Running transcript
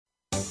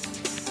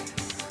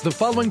The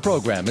following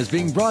program is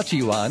being brought to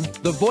you on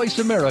the Voice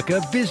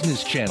America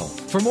Business Channel.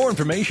 For more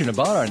information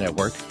about our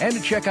network and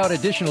to check out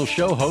additional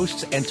show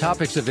hosts and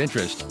topics of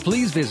interest,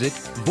 please visit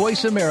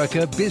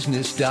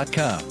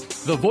voiceamericabusiness.com.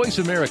 The Voice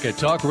America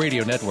Talk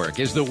Radio Network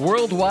is the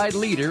worldwide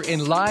leader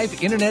in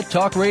live Internet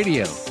talk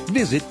radio.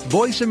 Visit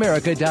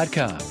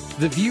voiceamerica.com.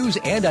 The views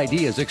and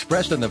ideas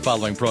expressed on the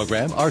following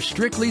program are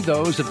strictly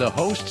those of the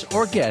hosts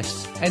or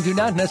guests and do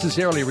not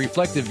necessarily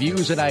reflect the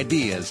views and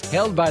ideas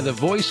held by the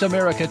Voice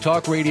America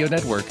Talk Radio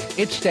Network,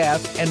 its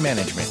staff, and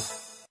management.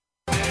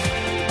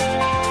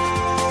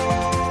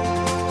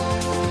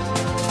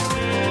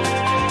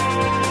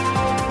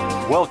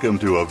 Welcome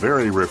to a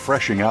very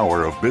refreshing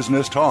hour of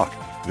business talk.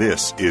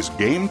 This is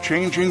Game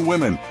Changing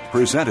Women,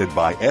 presented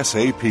by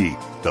SAP.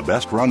 The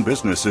best-run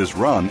businesses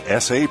run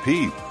SAP.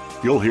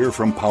 You'll hear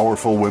from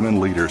powerful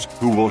women leaders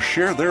who will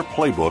share their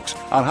playbooks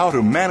on how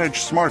to manage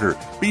smarter,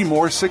 be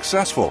more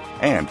successful,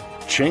 and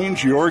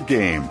change your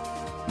game.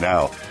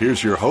 Now,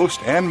 here's your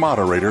host and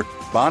moderator,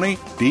 Bonnie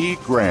D.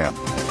 Graham.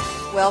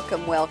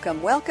 Welcome,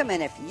 welcome, welcome.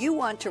 And if you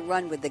want to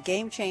run with the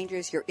Game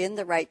Changers, you're in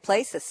the right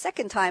place. The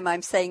second time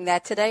I'm saying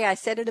that today. I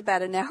said it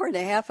about an hour and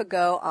a half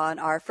ago on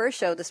our first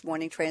show this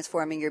morning,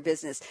 Transforming Your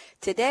Business.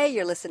 Today,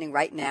 you're listening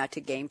right now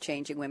to Game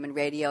Changing Women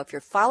Radio. If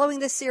you're following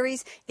this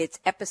series, it's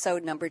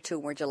episode number 2.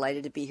 We're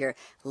delighted to be here.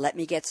 Let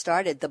me get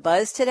started. The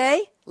buzz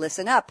today?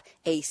 Listen up.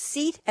 A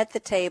seat at the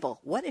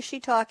table. What is she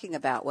talking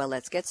about? Well,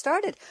 let's get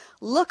started.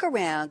 Look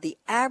around the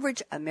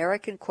average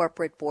American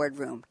corporate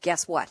boardroom.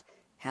 Guess what?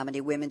 How many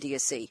women do you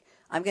see?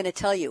 I'm going to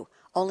tell you,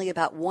 only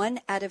about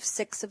 1 out of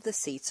 6 of the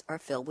seats are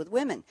filled with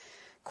women.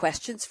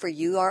 Questions for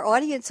you, our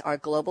audience, our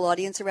global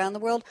audience around the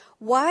world.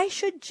 Why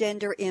should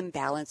gender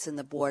imbalance in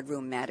the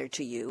boardroom matter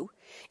to you?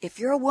 If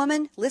you're a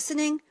woman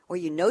listening, or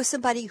you know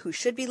somebody who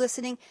should be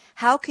listening,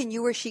 how can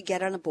you or she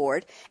get on a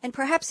board? And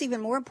perhaps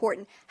even more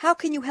important, how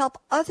can you help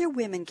other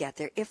women get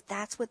there if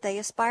that's what they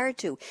aspire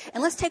to?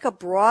 And let's take a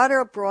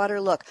broader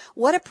look.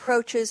 What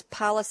approaches,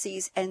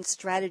 policies, and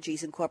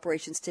strategies in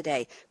corporations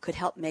today could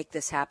help make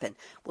this happen?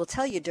 We'll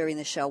tell you during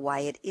the show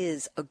why it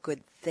is a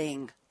good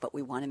thing, but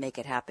we want to make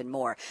it happen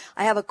more.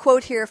 I have a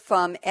quote here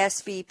from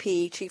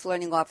SVP, Chief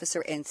Learning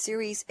Officer and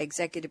Series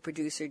Executive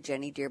Producer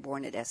Jenny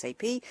Dearborn at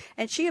SAP,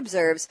 and she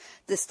observes,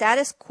 the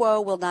status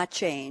quo will not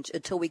change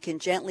until we can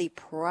gently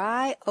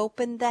pry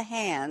open the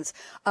hands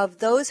of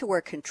those who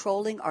are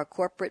controlling our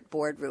corporate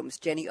boardrooms.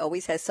 Jenny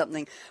always has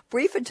something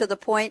brief and to the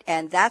point,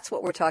 and that's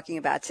what we're talking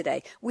about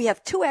today. We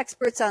have 2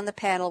 experts on the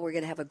panel. We're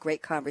going to have a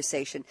great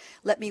conversation.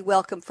 Let me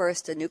welcome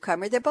first a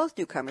newcomer. They're both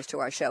newcomers to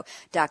our show.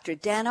 Dr.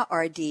 Dana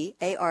Ardi,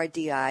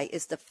 ARDI,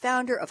 is the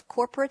founder of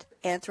Corporate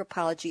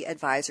Anthropology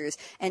Advisors.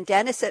 And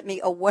Dana sent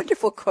me a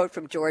wonderful quote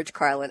from George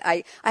Carlin.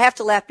 I have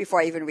to laugh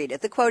before I even read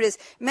it. The quote is,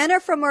 "Men are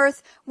from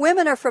Earth,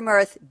 women are from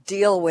Earth,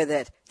 deal with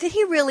it." Did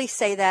he really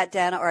say that,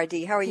 Dana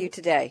Ardi? How are you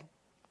today?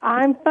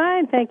 I'm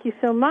fine, thank you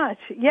so much.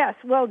 Yes,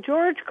 well,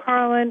 George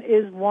Carlin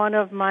is one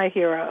of my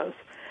heroes.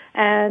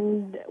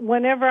 And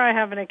whenever I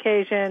have an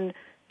occasion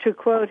to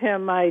quote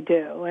him, I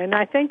do. And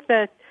I think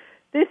that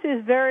this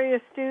is very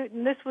astute,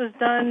 and this was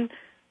done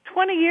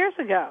 20 years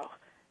ago.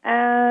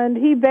 And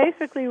he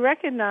basically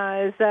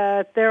recognized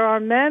that there are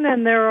men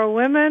and there are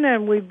women,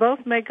 and we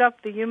both make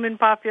up the human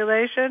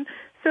population,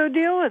 so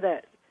deal with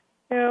it.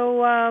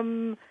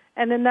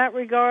 And in that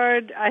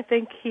regard, I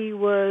think he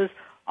was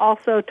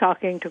also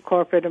talking to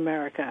corporate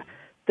America.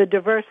 The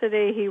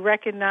diversity he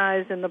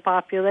recognized in the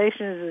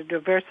population is the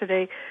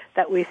diversity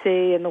that we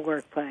see in the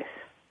workplace.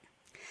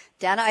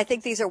 Dana, I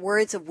think these are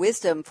words of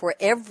wisdom for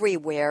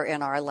everywhere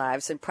in our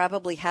lives, and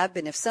probably have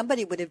been if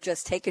somebody would have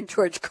just taken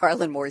George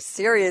Carlin more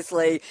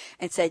seriously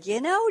and said, you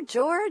know,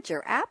 George,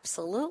 you're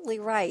absolutely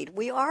right.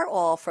 We are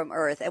all from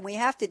Earth, and we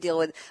have to deal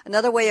with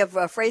another way of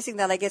phrasing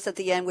that, I guess, at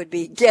the end would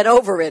be get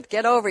over it.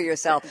 Get over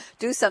yourself.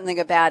 Do something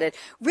about it.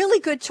 Really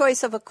good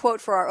choice of a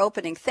quote for our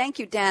opening. Thank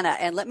you, Dana.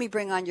 And let me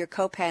bring on your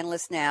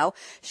co-panelist now.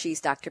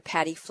 She's Dr.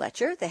 Patti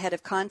Fletcher, the head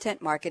of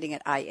content marketing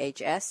at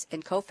IHS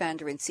and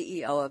co-founder and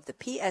CEO of the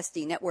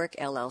PSDNetwork,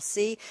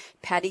 LLC.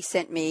 Patti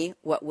sent me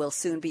what will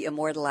soon be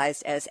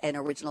immortalized as an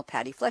original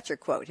Patti Fletcher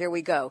quote. Here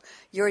we go.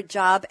 Your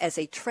job as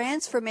a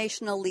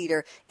transformational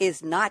leader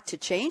is not to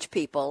change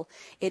people.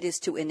 It is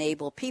to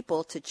enable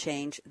people to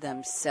change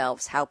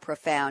themselves. How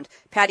profound.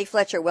 Patti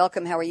Fletcher,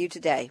 welcome. How are you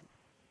today?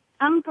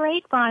 I'm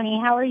great, Bonnie.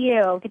 How are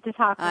you? Good to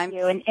talk with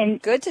you. And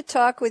good to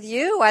talk with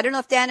you. I don't know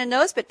if Dana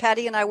knows, but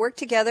Patti and I worked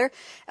together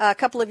a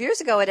couple of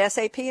years ago at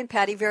SAP, and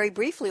Patti very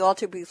briefly, all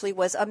too briefly,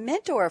 was a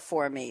mentor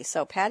for me.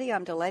 So, Patti,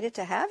 I'm delighted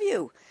to have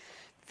you.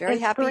 Very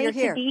happy you're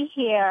here. It's great to be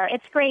here.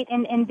 It's great.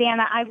 And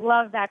Dana, I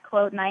love that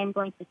quote, and I am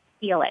going to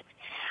steal it.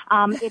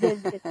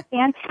 It's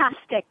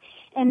fantastic.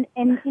 And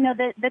you know,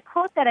 the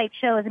quote that I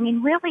chose, I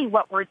mean, really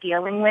what we're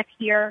dealing with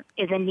here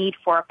is a need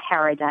for a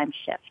paradigm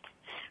shift.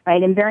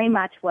 Right, and very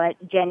much what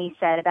Jenny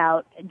said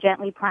about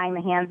gently prying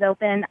the hands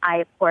open. I,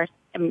 of course,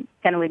 am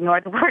going to ignore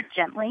the word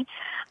gently.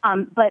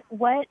 But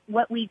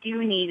what we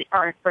do need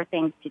are for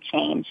things to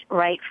change,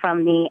 right,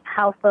 from the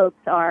how folks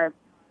are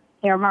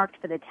earmarked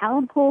for the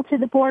talent pool to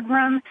the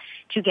boardroom,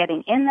 to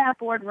getting in that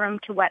boardroom,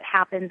 to what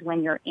happens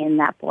when you're in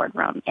that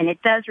boardroom. And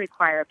it does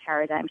require a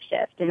paradigm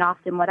shift. And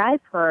often what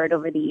I've heard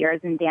over the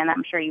years, and Dan,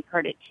 I'm sure you've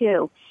heard it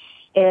too,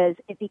 is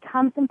it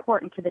becomes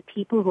important to the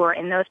people who are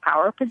in those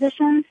power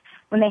positions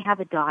when they have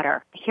a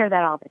daughter. I hear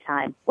that all the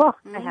time. Well,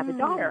 I have a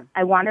daughter.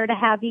 I want her to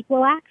have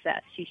equal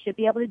access. She should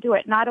be able to do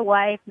it. Not a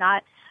wife,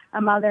 not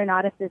a mother,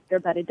 not a sister,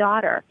 but a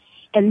daughter.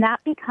 And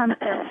that becomes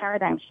their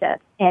paradigm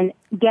shift. And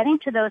getting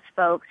to those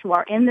folks who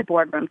are in the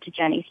boardroom, to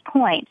Jenny's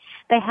point,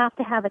 they have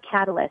to have a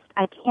catalyst.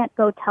 I can't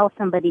go tell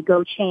somebody,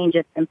 go change,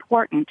 it's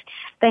important.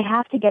 They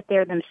have to get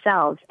there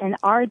themselves. And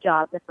our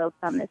job, the folks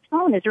on this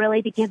phone, is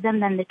really to give them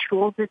then the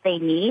tools that they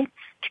need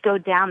to go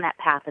down that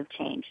path of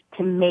change,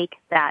 to make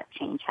that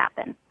change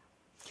happen.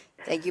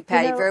 Thank you,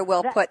 Patti. Very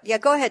well put. Yeah,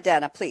 go ahead,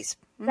 Dana, please.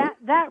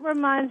 That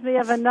reminds me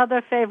of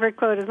another favorite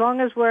quote, as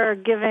long as we're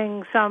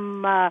giving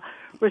some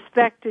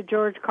respect to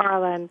George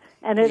Carlin,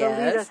 and it'll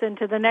lead us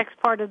into the next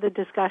part of the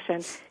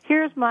discussion.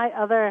 Here's my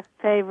other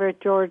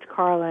favorite George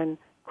Carlin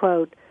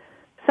quote.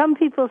 Some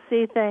people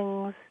see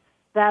things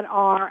that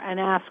are and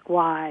ask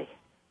why.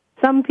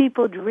 Some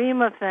people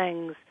dream of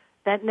things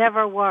that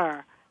never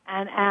were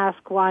and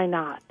ask why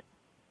not.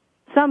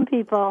 Some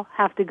people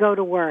have to go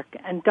to work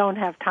and don't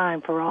have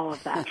time for all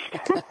of that.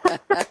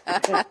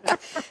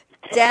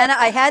 Dana,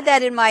 I had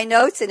that in my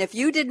notes, and if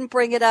you didn't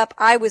bring it up,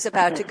 I was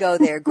about to go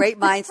there. Great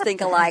minds think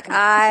alike.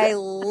 I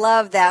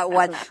love that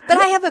one. But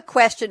I have a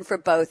question for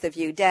both of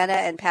you, Dana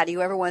and Patti,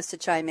 whoever wants to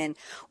chime in.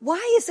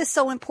 Why is this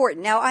so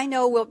important? Now, I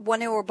know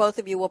one or both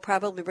of you will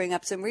probably bring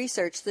up some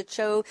research that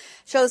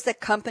shows that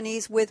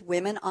companies with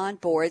women on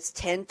boards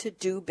tend to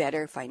do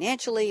better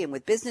financially and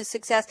with business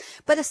success.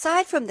 But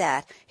aside from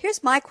that,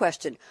 here's my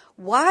question.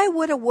 Why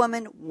would a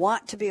woman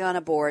want to be on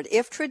a board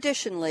if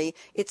traditionally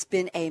it's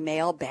been a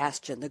male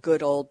bastion, the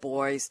good old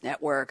boys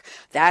network?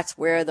 That's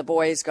where the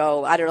boys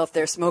go. I don't know if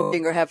they're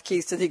smoking or have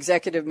keys to the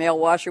executive male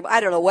washroom.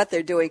 I don't know what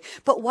they're doing.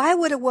 But why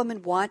would a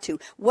woman want to?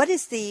 What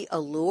is the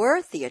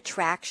allure, the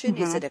attraction?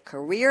 Is it a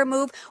career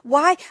move?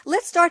 Why?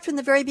 Let's start from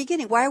the very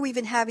beginning. Why are we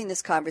even having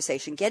this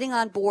conversation? Getting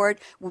on board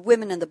with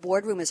women in the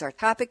boardroom is our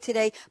topic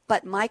today.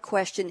 But my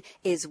question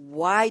is,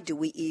 why do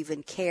we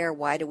even care?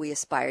 Why do we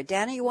aspire?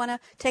 Dana, you want to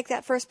take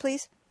that first, please?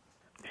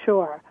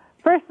 Sure.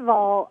 First of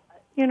all,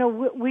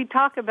 we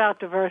talk about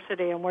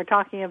diversity and we're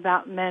talking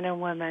about men and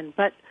women,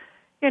 but,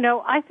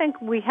 I think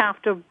we have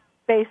to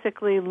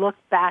basically look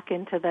back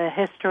into the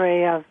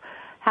history of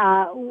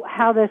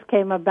how this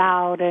came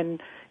about and,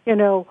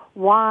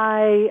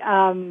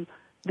 why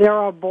there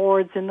are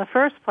boards in the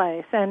first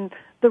place. And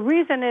the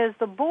reason is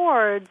the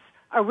boards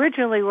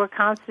originally were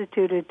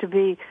constituted to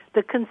be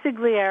the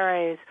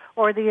consigliaries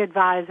or the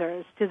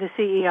advisors to the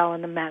CEO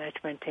and the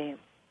management team.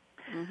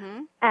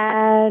 Mm-hmm.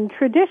 And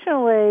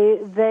traditionally,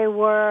 they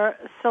were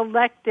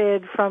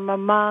selected from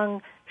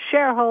among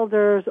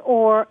shareholders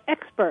or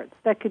experts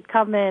that could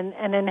come in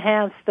and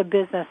enhance the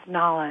business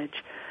knowledge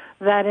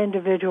that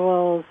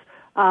individuals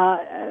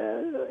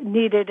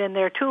needed in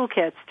their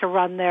toolkits to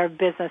run their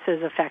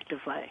businesses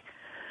effectively.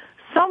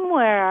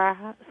 Somewhere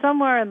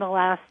in the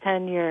last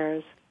 10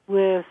 years,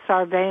 with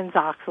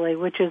Sarbanes-Oxley,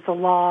 which is the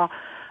law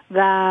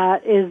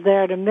that is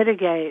there to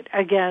mitigate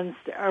against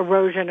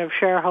erosion of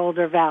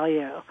shareholder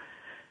value,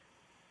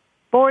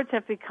 boards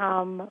have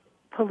become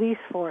police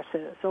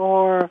forces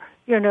or,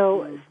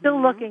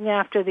 still looking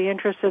after the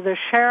interests of the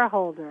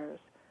shareholders,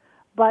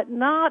 but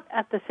not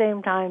at the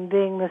same time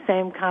being the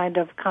same kind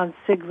of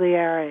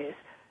consigliaries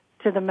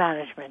to the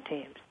management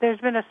teams. There's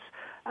been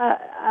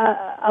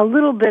a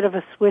little bit of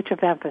a switch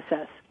of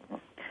emphasis.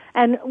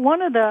 And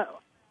one of the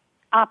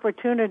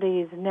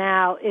opportunities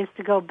now is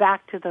to go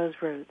back to those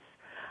roots.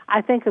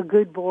 I think a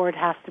good board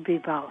has to be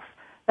both.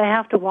 They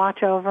have to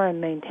watch over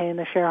and maintain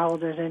the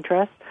shareholders'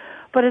 interests,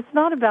 but it's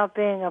not about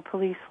being a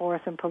police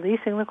force and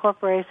policing the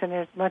corporation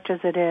as much as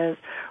it is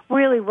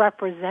really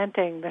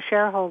representing the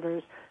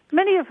shareholders,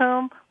 many of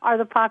whom are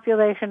the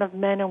population of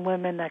men and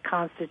women that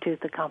constitute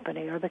the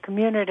company or the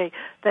community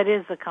that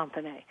is the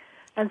company.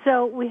 And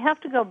so we have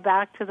to go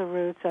back to the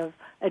roots of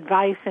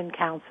advice and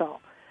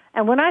counsel.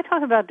 And when I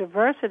talk about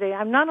diversity,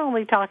 I'm not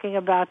only talking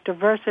about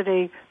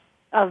diversity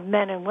of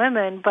men and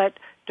women, but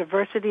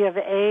diversity of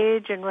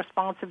age and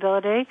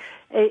responsibility.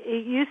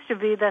 It used to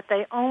be that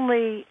they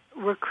only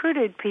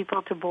recruited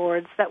people to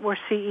boards that were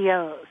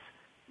CEOs,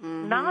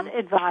 not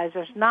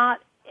advisors,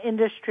 not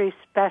industry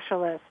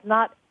specialists,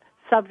 not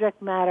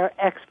subject matter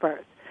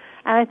experts.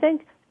 And I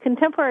think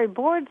contemporary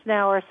boards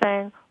now are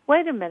saying,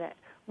 wait a minute,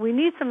 we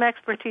need some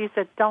expertise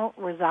that don't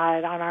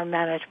reside on our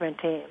management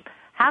team.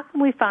 How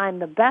can we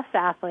find the best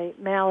athlete,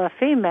 male or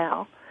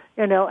female,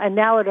 and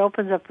now it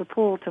opens up the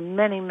pool to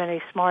many,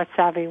 many smart,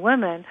 savvy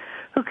women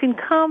who can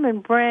come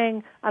and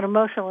bring an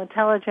emotional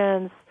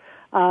intelligence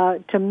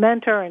to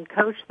mentor and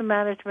coach the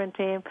management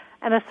team,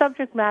 and a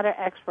subject matter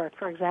expert,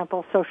 for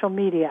example, social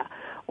media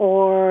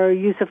or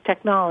use of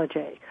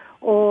technology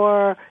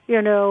or,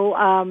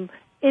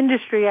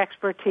 industry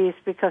expertise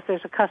because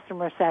there's a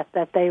customer set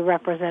that they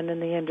represent in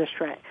the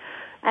industry.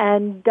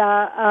 And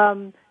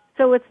so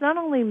So it's not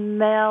only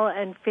male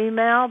and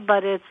female,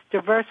 but it's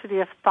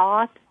diversity of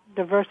thought,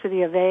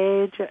 diversity of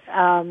age,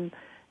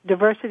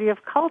 diversity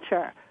of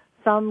culture.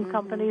 Some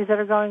companies that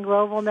are going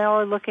global now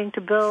are looking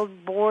to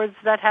build boards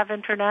that have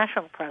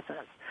international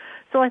presence.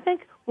 So I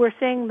think we're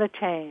seeing the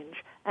change.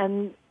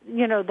 And,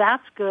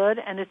 that's good,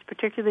 and it's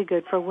particularly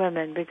good for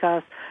women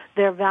because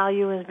their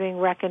value is being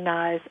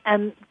recognized.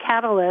 And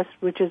Catalyst,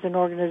 which is an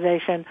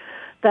organization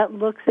that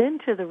looks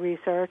into the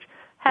research,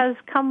 has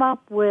come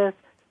up with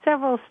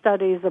several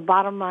studies, the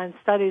bottom line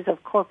studies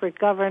of corporate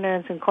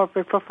governance and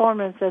corporate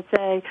performance that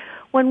say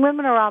when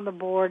women are on the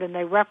board and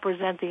they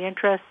represent the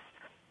interests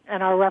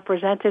and are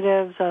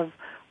representatives of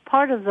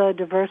part of the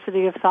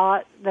diversity of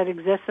thought that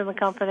exists in the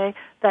company,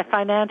 that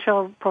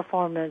financial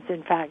performance,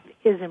 in fact,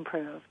 is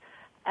improved,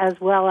 as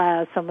well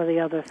as some of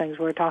the other things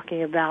we're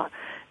talking about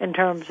in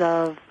terms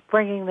of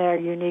bringing their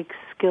unique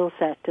skill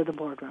set to the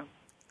boardroom.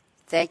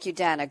 Thank you,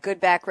 Dana. Good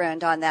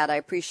background on that. I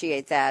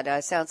appreciate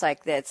that. Sounds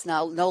like that's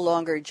no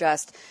longer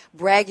just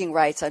bragging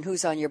rights on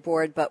who's on your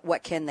board, but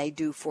what can they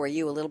do for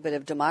you, a little bit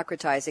of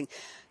democratizing.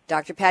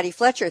 Dr. Patti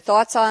Fletcher,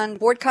 thoughts on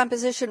board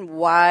composition?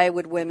 Why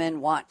would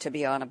women want to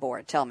be on a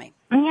board? Tell me.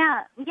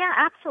 Yeah,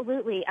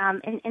 absolutely.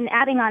 And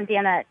adding on,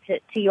 Dana, to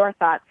your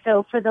thoughts.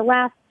 So for the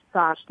last,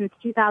 since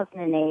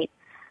 2008,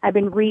 I've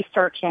been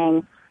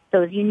researching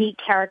those unique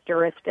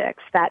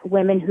characteristics that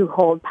women who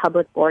hold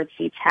public board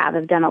seats have.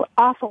 I've done an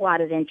awful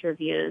lot of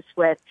interviews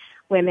with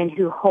women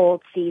who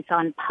hold seats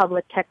on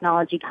public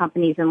technology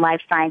companies and life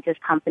sciences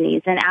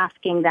companies and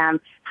asking them,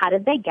 how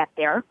did they get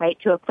there, right,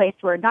 to a place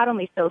where not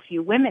only so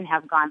few women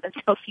have gone, but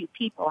so few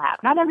people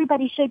have. Not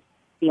everybody should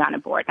be on a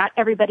board. Not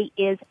everybody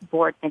is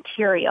board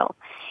material.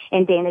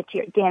 And Dana,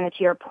 to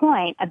your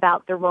point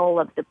about the role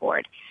of the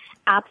board,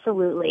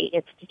 absolutely,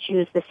 it's to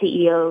choose the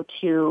CEO,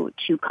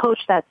 to coach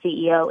that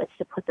CEO. It's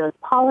to put those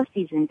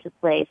policies into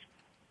place,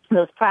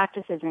 those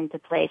practices into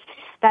place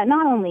that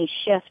not only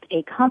shift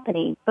a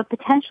company, but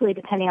potentially,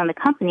 depending on the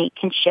company,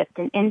 can shift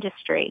an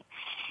industry.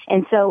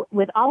 And so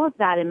with all of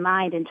that in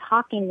mind and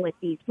talking with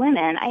these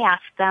women, I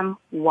asked them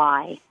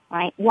why,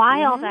 right?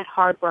 Why all that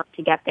hard work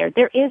to get there?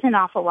 There is an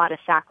awful lot of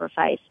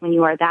sacrifice when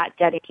you are that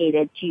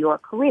dedicated to your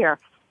career.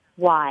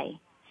 Why?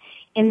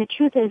 And the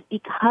truth is,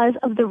 because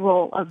of the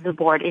role of the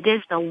board, it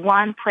is the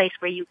one place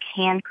where you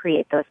can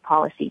create those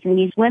policies. And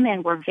these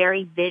women were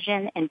very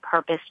vision and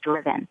purpose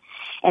driven.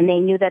 And they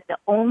knew that the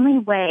only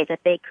way that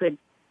they could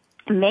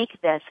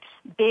make this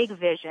big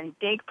vision,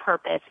 big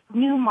purpose,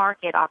 new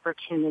market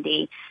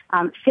opportunity,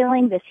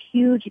 filling this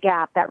huge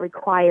gap that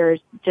requires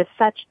just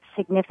such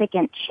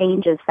significant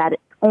changes that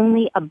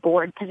only a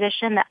board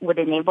position that would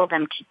enable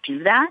them to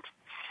do that.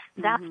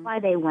 That's why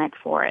they went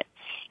for it.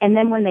 And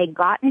then when they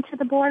got into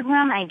the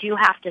boardroom, I do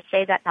have to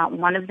say that not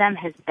one of them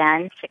has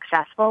been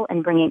successful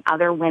in bringing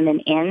other women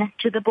in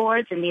to the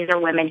boards. And these are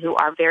women who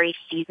are very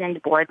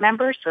seasoned board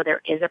members, so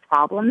there is a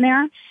problem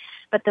there.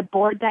 But the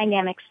board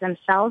dynamics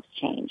themselves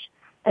change,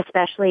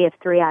 especially if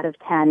 3 out of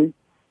 10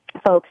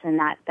 folks in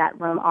that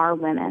room are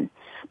women.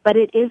 But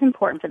it is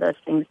important for those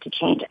things to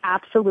change.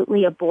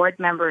 Absolutely, a board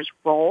member's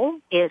role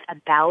is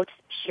about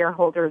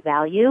shareholder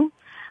value,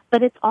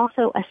 but it's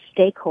also a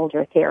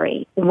stakeholder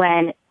theory.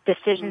 When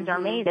decisions are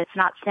made, it's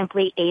not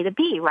simply A to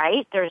B,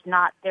 right? There's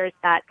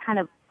that kind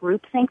of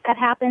groupthink that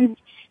happens.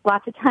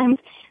 Lots of times,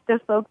 the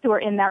folks who are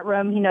in that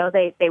room,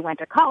 they went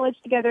to college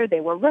together,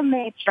 they were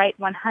roommates, right?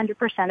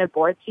 100% of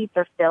board seats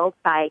are filled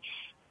by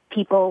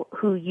people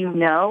who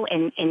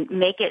and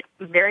make it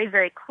very,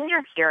 very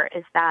clear here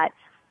is that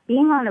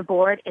being on a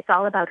board, it's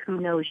all about who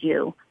knows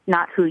you,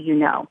 not who you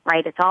know,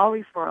 right? It's all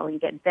referral. You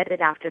get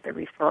vetted after the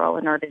referral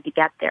in order to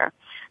get there.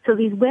 So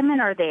these women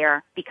are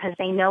there because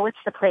they know it's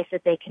the place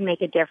that they can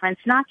make a difference,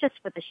 not just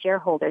for the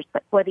shareholders,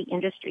 but for the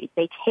industry.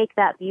 They take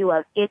that view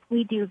of, if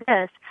we do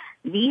this,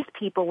 these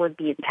people would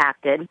be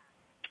impacted.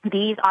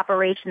 These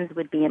operations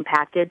would be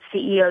impacted.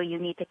 CEO, you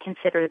need to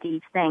consider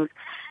these things,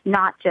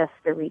 not just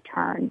the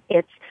return.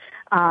 It's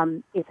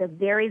a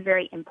very,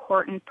 very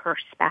important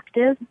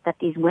perspective that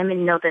these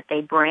women know that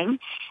they bring.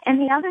 And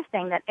the other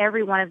thing that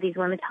every one of these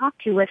women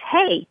talked to was,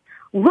 hey,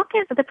 look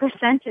at the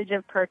percentage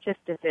of purchase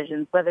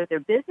decisions, whether they're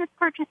business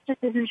purchase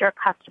decisions or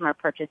customer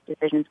purchase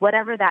decisions,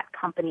 whatever that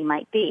company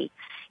might be.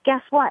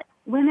 Guess what?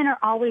 Women are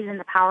always in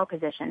the power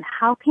position.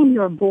 How can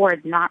your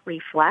board not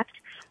reflect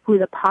who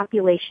the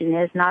population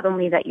is, not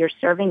only that you're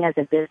serving as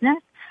a business,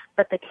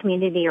 but the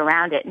community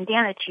around it? And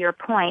Dana, to your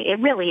point, it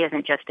really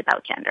isn't just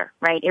about gender,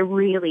 right? It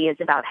really is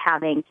about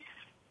having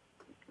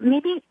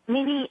maybe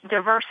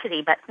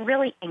diversity, but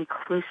really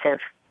inclusive.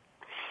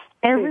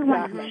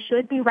 Everyone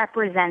should be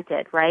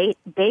represented, right,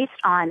 based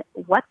on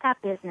what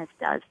that business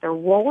does, the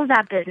role of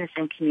that business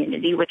in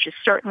community, which is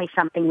certainly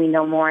something we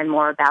know more and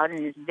more about and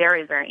is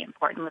very, very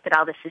important. Look at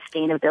all the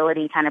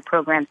sustainability kind of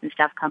programs and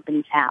stuff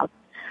companies have.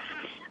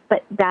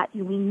 But that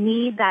we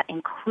need that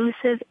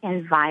inclusive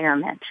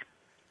environment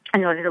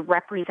in order to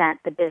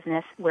represent the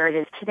business where it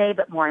is today,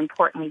 but more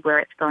importantly, where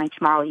it's going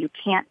tomorrow. You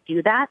can't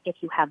do that if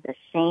you have the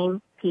same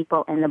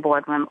people in the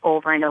boardroom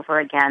over and over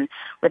again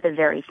with a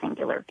very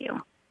singular view.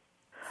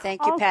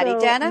 Thank you, Patti.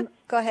 Dana?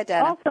 Go ahead,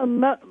 Dana. Also,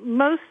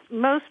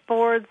 most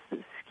boards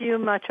skew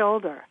much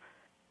older.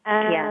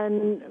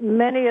 And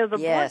many of the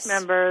board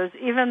members,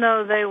 even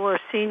though they were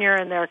senior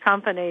in their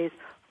companies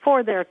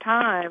for their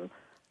time,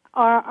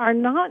 are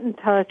not in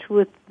touch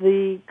with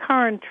the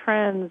current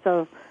trends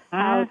of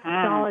how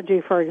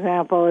technology, for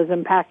example, is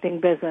impacting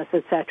business,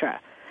 et cetera.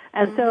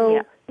 And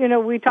so,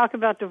 we talk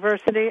about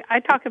diversity. I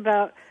talk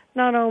about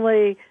not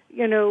only,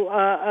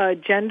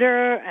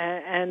 gender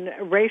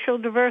and racial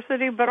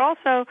diversity, but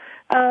also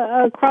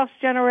across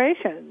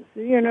generations.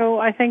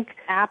 I think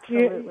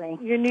absolutely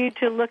you need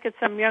to look at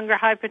some younger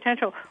high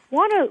potential.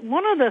 One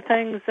of the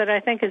things that I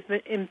think has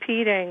been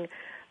impeding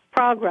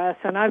progress,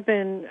 and I've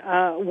been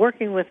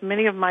working with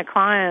many of my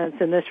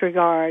clients in this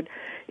regard,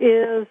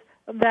 is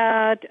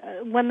that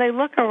when they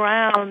look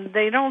around,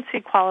 they don't see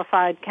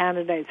qualified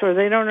candidates, or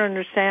they don't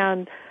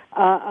understand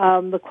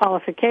the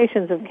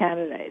qualifications of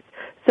candidates.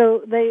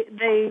 So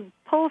they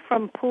pull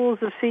from pools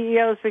of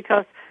CEOs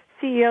because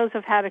CEOs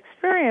have had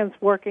experience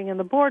working in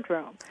the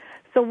boardroom.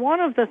 So one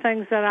of the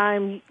things that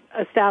I'm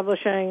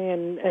establishing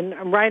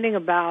and writing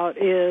about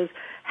is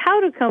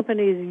how do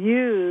companies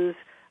use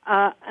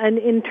an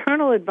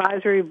internal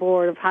advisory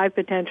board of high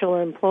potential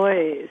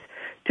employees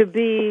to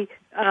be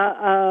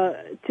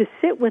to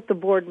sit with the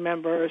board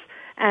members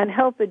and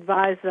help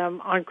advise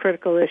them on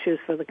critical issues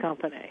for the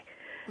company.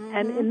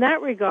 And in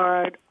that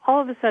regard, all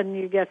of a sudden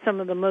you get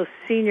some of the most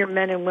senior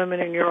men and women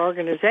in your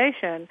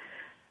organization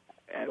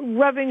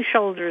rubbing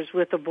shoulders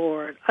with the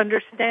board,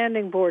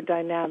 understanding board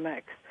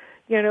dynamics,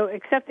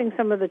 accepting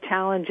some of the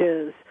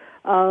challenges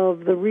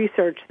of the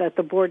research that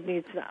the board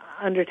needs to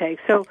undertake.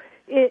 So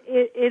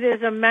it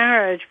is a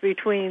marriage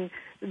between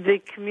the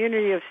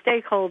community of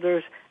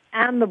stakeholders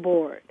and the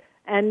board.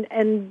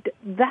 And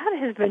that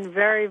has been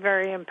very,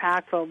 very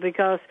impactful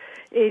because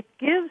it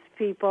gives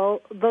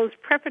people those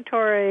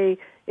preparatory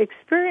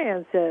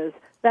experiences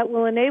that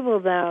will enable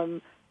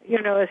them,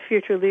 as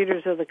future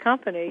leaders of the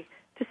company,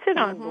 to sit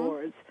on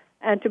boards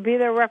and to be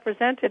their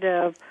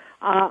representative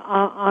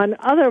on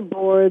other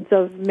boards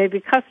of maybe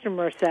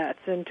customer sets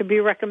and to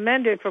be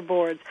recommended for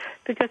boards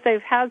because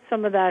they've had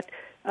some of that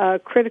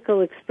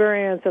critical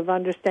experience of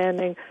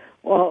understanding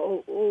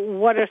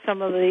what are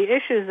some of the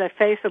issues that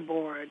face a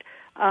board.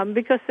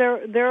 Because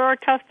there are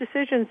tough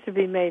decisions to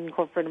be made in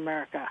corporate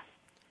America.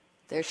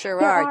 There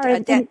sure are.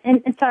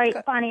 And sorry,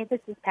 Bonnie, this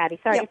is Patti.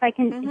 Sorry, if I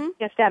can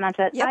just add on to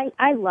that. Yep.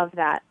 I love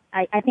that.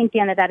 I think,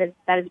 Dana, that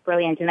is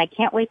brilliant, and I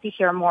can't wait to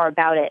hear more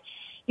about it.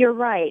 You're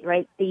right?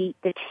 The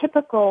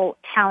typical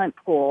talent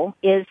pool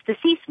is the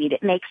C-suite.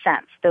 It makes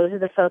sense. Those are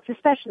the folks,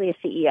 especially a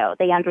CEO.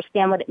 They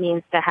understand what it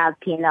means to have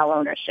P&L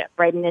ownership,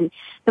 right? And in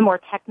the more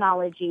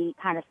technology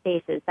kind of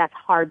spaces, that's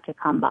hard to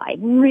come by.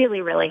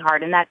 Really, really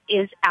hard. And that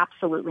is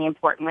absolutely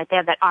important, right? They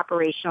have that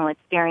operational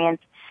experience.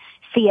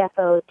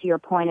 CFOs, to your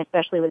point,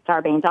 especially with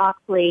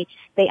Sarbanes-Oxley,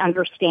 they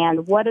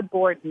understand what a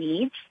board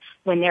needs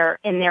when they're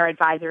in their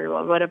advisory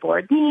role, what a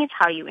board needs,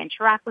 how you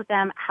interact with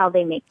them, how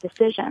they make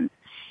decisions.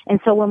 And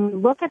so when we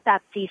look at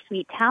that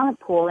C-suite talent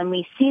pool and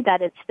we see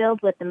that it's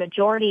filled with the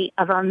majority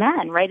of our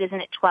men, right?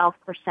 Isn't it 12%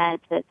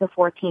 to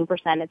 14%?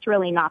 It's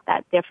really not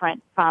that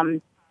different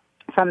from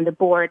the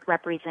board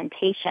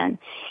representation.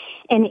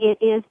 And it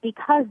is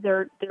because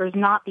there's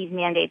not these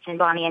mandates. And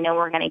Bonnie, I know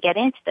we're going to get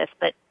into this,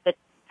 but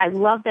I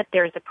love that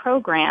there's a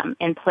program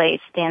in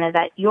place, Dana,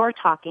 that you're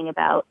talking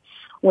about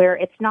where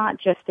it's not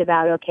just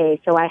about, okay,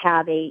 so I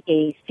have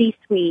a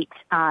C-suite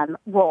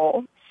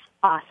role.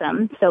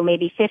 Awesome. So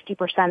maybe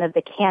 50% of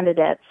the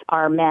candidates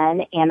are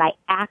men, and I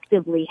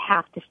actively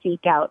have to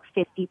seek out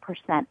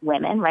 50%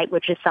 women, right,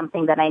 which is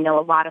something that I know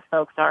a lot of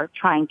folks are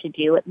trying to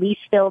do, at least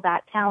fill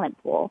that talent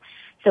pool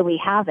so we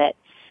have it.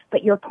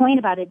 But your point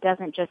about it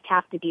doesn't just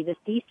have to be the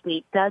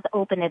C-suite, does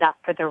open it up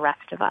for the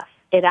rest of us.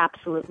 It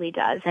absolutely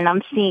does. And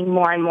I'm seeing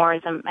more and more,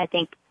 as I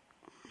think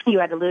you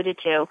had alluded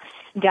to,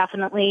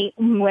 definitely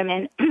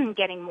women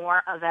getting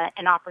more of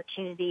an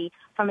opportunity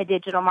from a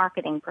digital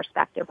marketing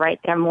perspective, right?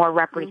 There are more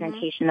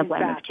representation of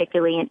women,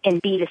 particularly in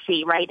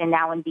B2C, right? And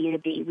now in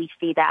B2B, we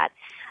see that.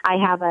 I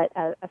have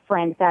a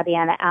friend,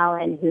 Fabiana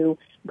Allen, who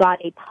got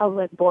a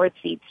public board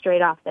seat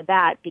straight off the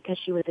bat because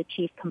she was a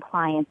chief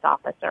compliance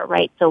officer,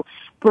 right? So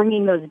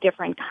bringing those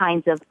different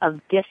kinds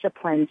of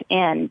disciplines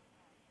in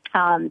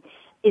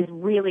is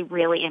really,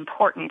 really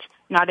important.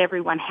 Not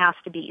everyone has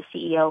to be a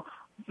CEO.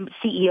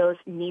 CEOs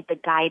need the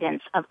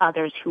guidance of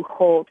others who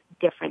hold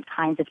different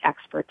kinds of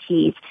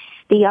expertise.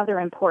 The other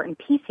important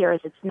piece here is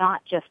it's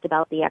not just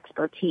about the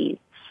expertise.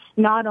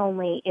 Not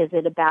only is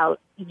it about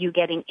you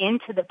getting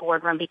into the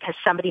boardroom because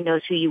somebody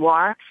knows who you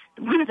are,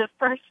 one of the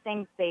first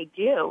things they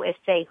do is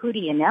say, who do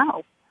you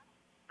know?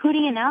 Who do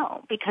you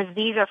know? Because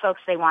these are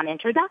folks they want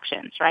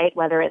introductions, right?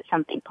 Whether it's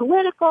something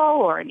political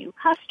or a new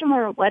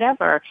customer or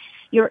whatever,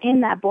 you're in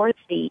that board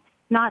seat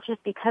not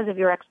just because of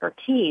your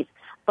expertise,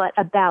 but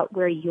about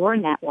where your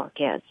network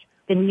is,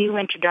 the new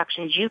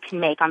introductions you can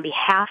make on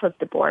behalf of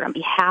the board, on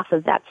behalf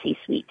of that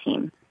C-suite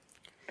team.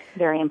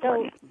 Very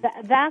important. So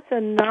that's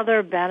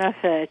another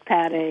benefit,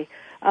 Patti,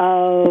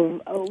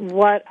 of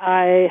what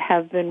I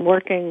have been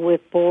working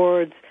with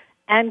boards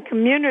and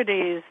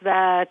communities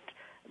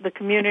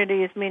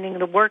meaning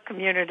the work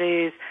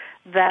communities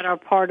that are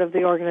part of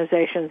the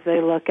organizations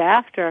they look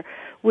after,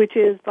 which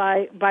is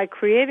by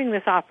creating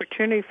this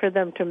opportunity for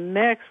them to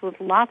mix with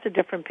lots of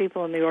different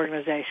people in the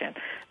organization,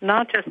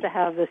 not just to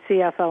have the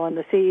CFO and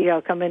the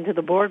CEO come into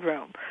the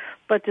boardroom,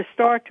 but to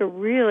start to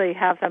really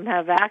have them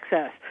have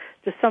access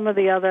to some of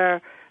the other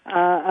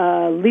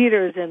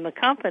leaders in the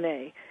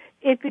company.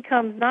 It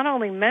becomes not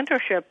only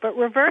mentorship, but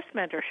reverse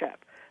mentorship.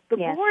 The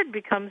board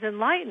becomes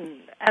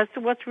enlightened as to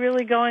what's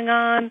really going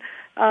on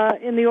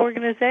in the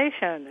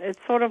organization. It's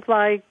sort of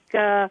like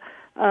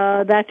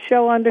that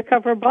show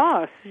Undercover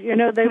Boss. They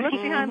look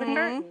behind the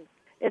curtain.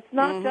 It's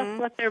not just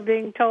what they're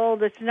being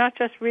told. It's not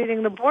just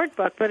reading the board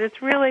book, but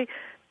it's really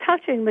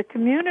touching the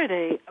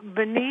community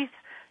beneath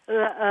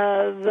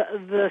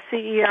the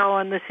CEO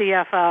and the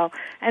CFO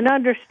and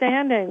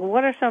understanding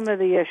what are some of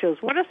the issues,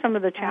 what are some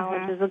of the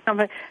challenges of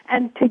somebody,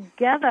 and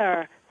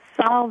together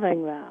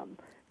solving them.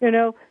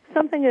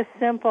 Something as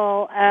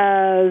simple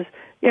as,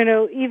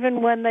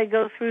 even when they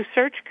go through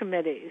search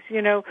committees,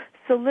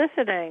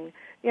 soliciting,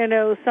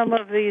 some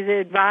of these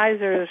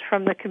advisors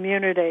from the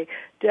community,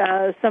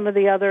 some of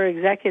the other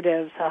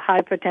executives,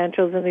 high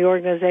potentials in the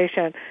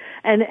organization,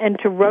 and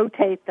to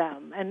rotate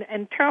them.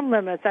 And term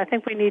limits, I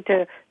think we need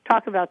to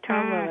talk about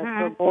term limits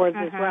for boards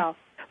as well.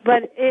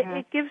 But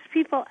it gives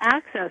people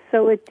access,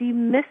 so it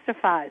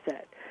demystifies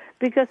it.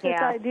 Because this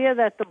idea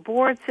that the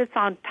board sits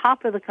on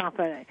top of the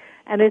company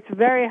and it's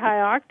very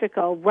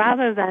hierarchical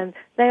rather than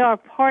they are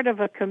part of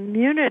a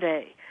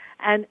community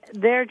and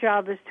their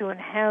job is to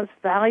enhance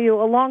value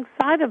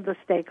alongside of the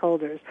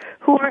stakeholders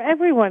who are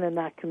everyone in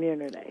that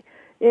community.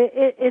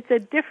 It's a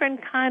different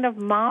kind of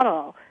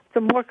model. It's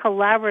a more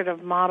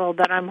collaborative model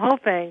that I'm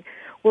hoping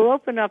will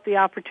open up the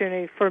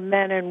opportunity for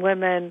men and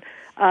women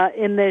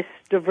in this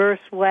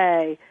diverse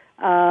way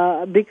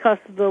because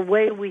the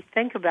way we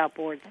think about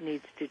boards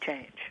needs to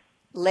change.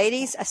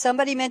 Ladies,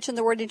 somebody mentioned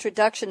the word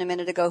introduction a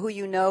minute ago, who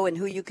you know and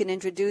who you can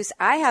introduce.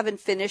 I haven't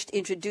finished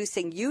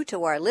introducing you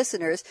to our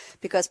listeners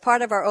because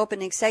part of our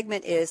opening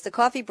segment is the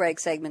coffee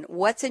break segment.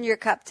 What's in your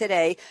cup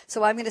today?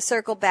 So I'm going to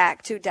circle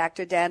back to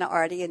Dr. Dana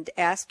Ardi and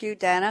ask you,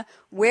 Dana,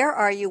 where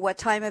are you? What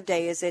time of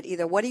day is it?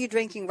 Either what are you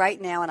drinking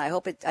right now? And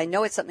I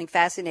know it's something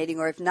fascinating,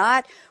 or if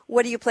not,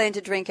 what do you plan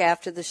to drink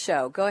after the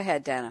show? Go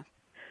ahead, Dana.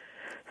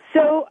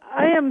 So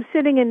I am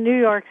sitting in New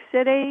York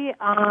City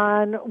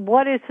on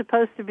what is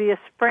supposed to be a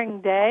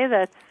spring day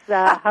that's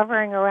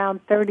hovering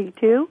around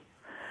 32.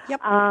 Yep.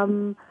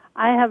 I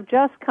have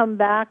just come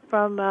back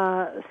from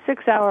a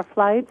 6-hour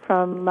flight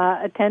from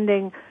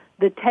attending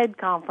the TED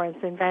conference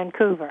in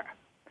Vancouver.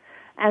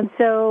 And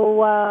so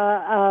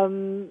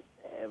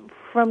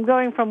from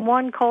going from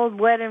one cold,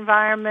 wet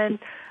environment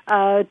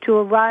to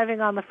arriving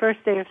on the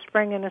first day of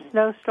spring in a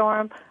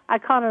snowstorm, I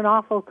caught an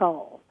awful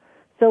cold.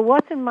 So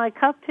what's in my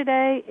cup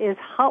today is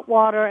hot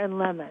water and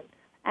lemon.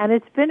 And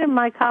it's been in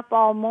my cup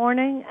all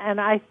morning, and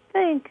I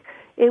think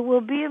it will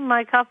be in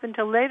my cup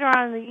until later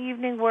on in the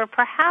evening where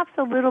perhaps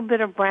a little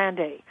bit of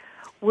brandy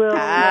will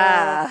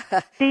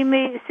see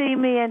me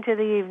into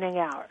the evening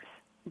hours.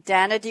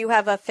 Dana, do you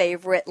have a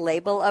favorite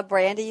label of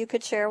brandy you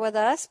could share with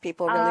us?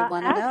 People really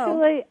want to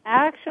know.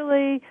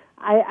 Actually,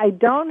 I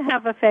don't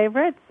have a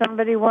favorite.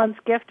 Somebody once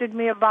gifted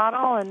me a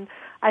bottle, and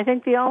I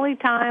think the only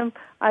time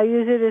I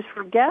use it is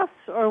for guests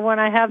or when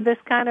I have this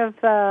kind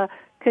of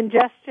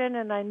congestion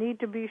and I need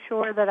to be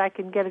sure that I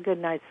can get a good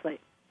night's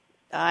sleep.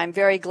 I'm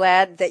very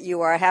glad that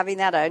you are having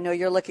that. I know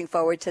you're looking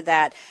forward to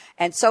that.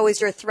 And so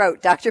is your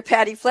throat. Dr.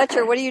 Patti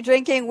Fletcher, what are you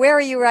drinking? Where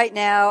are you right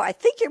now? I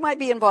think you might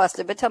be in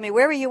Boston, but tell me,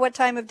 where are you, what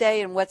time of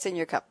day, and what's in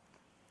your cup?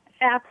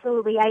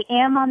 Absolutely. I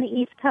am on the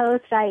East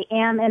Coast. I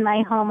am in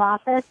my home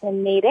office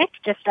in Natick,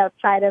 just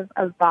outside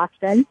of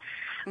Boston.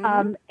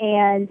 And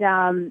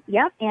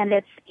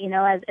it's,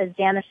 as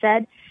Dana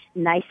said,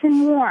 nice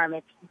and warm.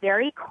 It's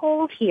very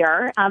cold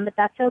here, but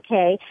that's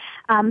okay.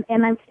 And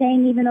I'm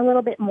staying even a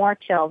little bit more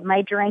chilled.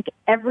 My drink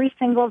every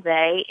single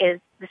day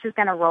this is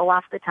going to roll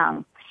off the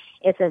tongue.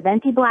 It's a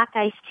venti black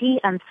iced tea,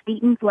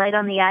 unsweetened, light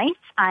on the ice.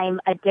 I'm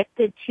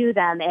addicted to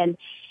them. And,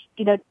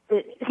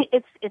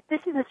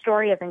 this is a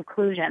story of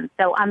inclusion.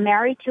 So I'm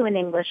married to an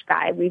English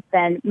guy. We've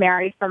been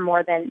married for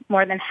more than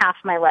half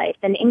my life.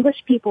 And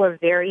English people are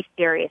very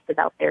serious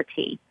about their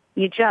tea.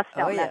 You just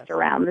don't mess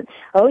around.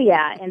 Oh,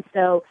 yeah. And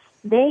so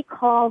they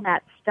call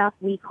that stuff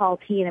we call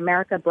tea in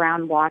America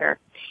brown water.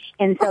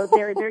 And so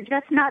they're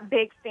just not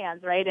big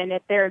fans, right? And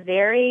if they're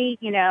very,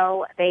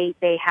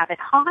 they have it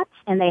hot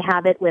and they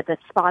have it with a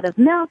spot of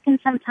milk and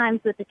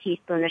sometimes with a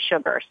teaspoon of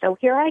sugar. So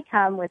here I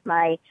come with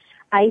my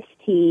iced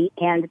tea,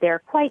 and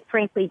they're quite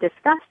frankly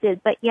disgusted,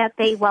 but yet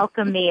they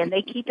welcome me and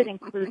they keep it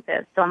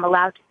inclusive. So I'm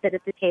allowed to sit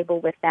at the table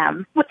with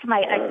them with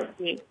my iced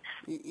tea.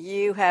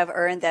 You have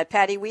earned that.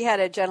 Patty, we had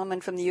a gentleman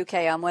from the UK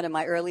on one of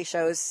my early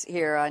shows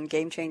here on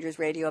Game Changers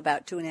Radio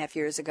about 2.5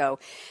 years ago,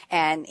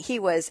 and he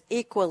was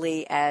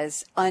equally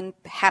as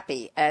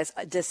unhappy, as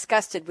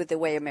disgusted with the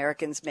way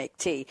Americans make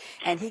tea.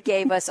 And he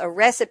gave us a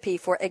recipe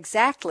for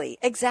exactly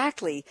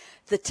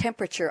the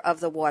temperature of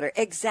the water,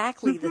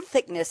 exactly the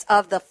thickness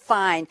of the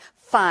fine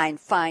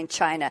fine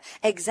china,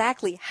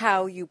 exactly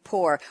how you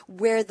pour,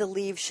 where the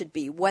leaves should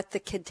be, what the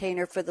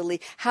container for the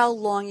leaf, how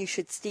long you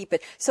should steep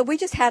it. So we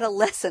just had a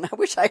lesson. I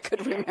wish I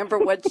could remember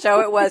what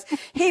show it was.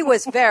 He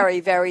was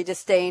very, very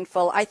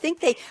disdainful. I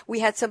think we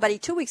had somebody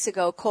 2 weeks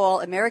ago call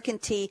American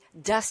tea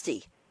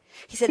dusty.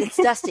 He said, it's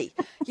dusty.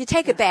 You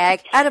take a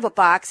bag out of a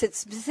box.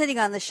 It's sitting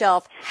on the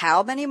shelf.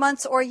 How many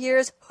months or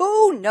years?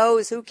 Who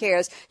knows? Who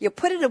cares? You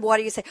put it in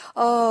water. You say,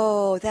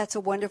 oh, that's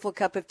a wonderful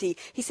cup of tea.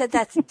 He said,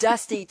 that's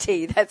dusty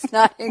tea. That's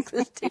not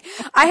English tea.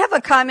 I have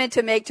a comment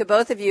to make to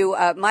both of you,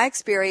 my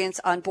experience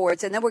on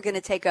boards, and then we're going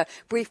to take a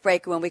brief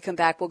break. When we come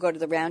back, we'll go to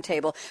the round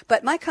table.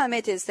 But my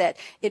comment is that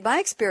in my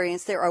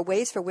experience, there are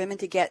ways for women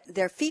to get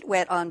their feet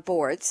wet on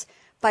boards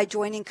by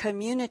joining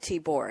community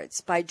boards,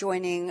 by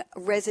joining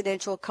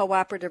residential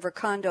cooperative or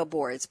condo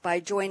boards, by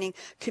joining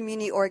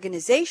community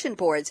organization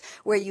boards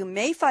where you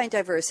may find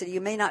diversity. You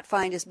may not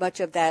find as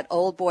much of that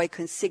old boy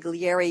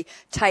consigliere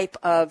type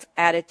of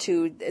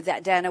attitude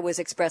that Dana was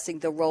expressing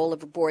the role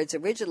of boards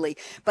originally.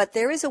 But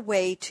there is a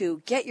way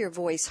to get your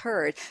voice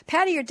heard.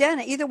 Patti or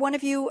Dana, either one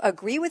of you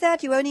agree with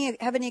that? Do you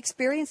have any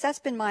experience? That's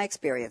been my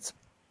experience.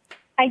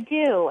 I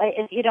do.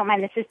 If you don't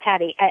mind, this is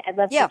Patti. I'd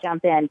love to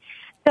jump in.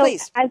 So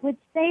please. I would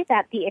say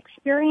that the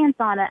experience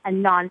on a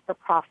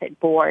non-for-profit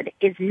board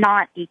is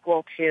not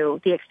equal to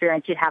the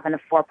experience you'd have on a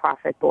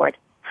for-profit board.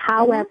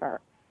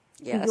 However,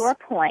 to your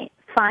point,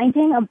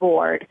 finding a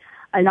board,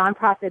 a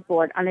nonprofit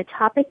board, on a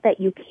topic that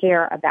you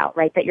care about,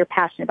 right, that you're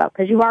passionate about,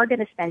 because you are going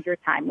to spend your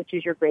time, which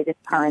is your greatest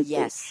currency,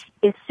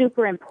 is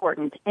super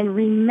important. And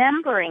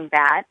remembering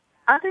that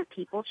other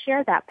people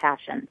share that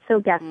passion. So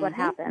guess what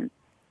happens?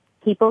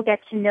 People get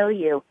to know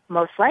you.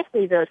 Most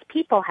likely those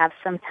people have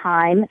some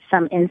time,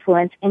 some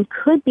influence, and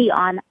could be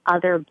on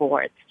other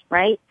boards,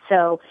 right?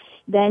 So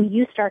then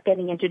you start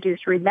getting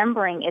introduced,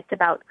 remembering it's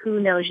about who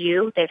knows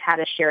you. They've had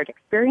a shared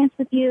experience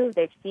with you.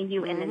 They've seen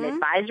you in an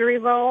advisory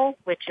role,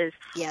 which is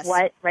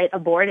what, right, a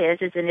board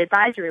is an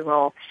advisory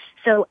role.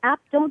 So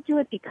don't do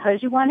it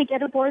because you want to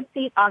get a board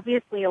seat.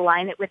 Obviously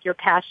align it with your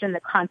passion,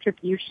 the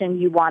contribution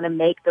you want to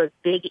make, those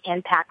big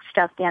impact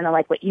stuff, Dana,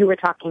 like what you were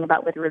talking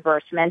about with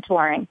reverse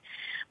mentoring.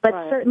 But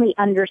certainly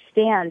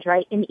understand,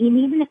 right? And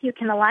even if you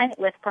can align it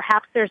with,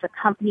 perhaps there's a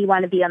company you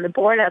want to be on the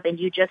board of and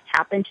you just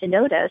happen to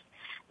notice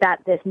that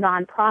this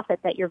nonprofit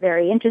that you're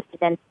very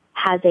interested in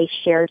has a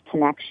shared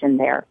connection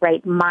there,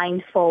 right?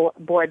 Mindful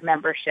board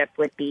membership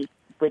would be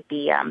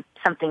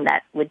something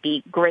that would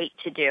be great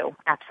to do.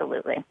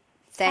 Absolutely.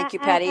 Thank you,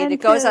 Patti. And it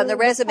goes on the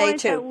resume,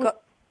 too.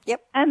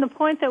 And the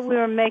point that we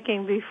were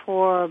making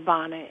before,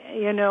 Bonnie,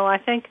 I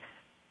think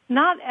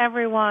not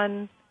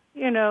everyone...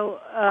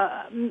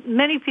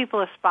 many people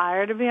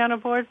aspire to be on a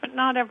board, but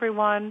not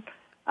everyone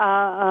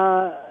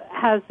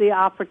has the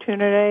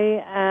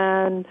opportunity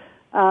and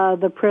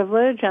the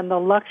privilege and the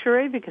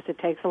luxury, because it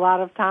takes a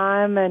lot of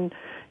time. And,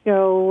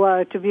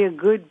 to be a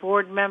good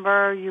board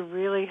member, you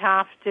really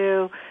have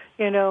to,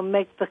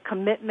 make the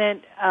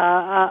commitment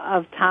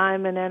of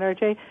time and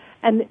energy.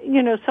 And,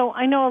 so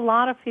I know a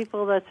lot of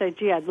people that say,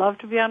 gee, I'd love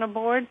to be on a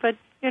board, but,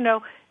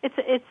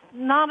 it's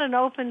not an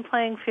open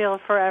playing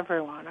field for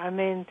everyone. I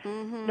mean,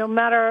 no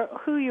matter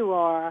who you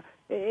are,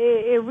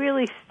 it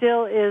really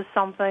still is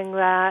something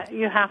that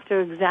you have to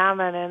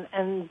examine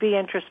and be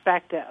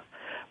introspective.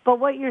 But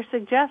what you're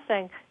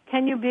suggesting,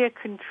 can you be a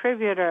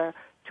contributor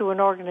to an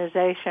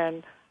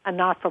organization, a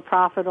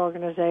not-for-profit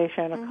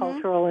organization, a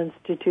cultural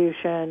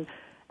institution,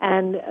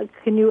 and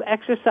can you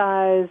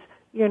exercise,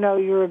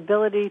 your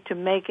ability to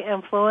make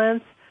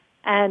influence?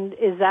 And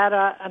is that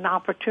an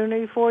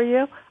opportunity for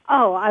you?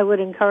 Oh, I would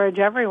encourage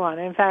everyone.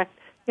 In fact,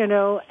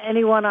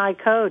 anyone I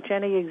coach,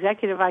 any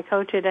executive I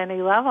coach at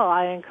any level,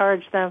 I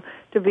encourage them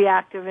to be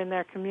active in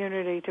their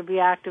community, to be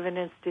active in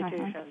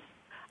institutions.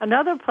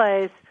 Another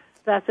place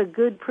that's a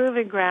good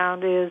proving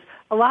ground is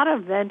a lot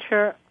of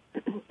venture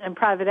and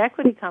private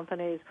equity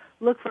companies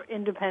look for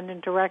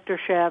independent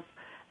directorship,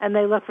 and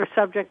they look for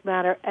subject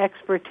matter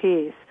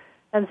expertise.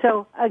 And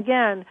so,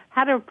 again,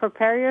 how to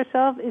prepare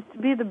yourself is to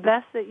be the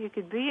best that you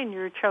could be in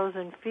your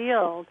chosen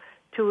field,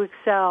 to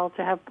excel,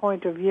 to have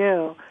point of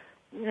view,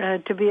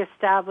 to be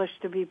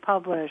established, to be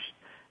published,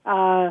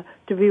 to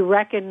be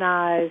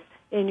recognized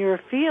in your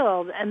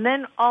field. And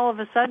then all of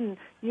a sudden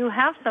you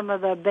have some of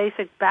the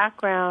basic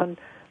background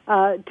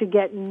to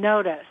get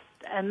noticed.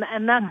 And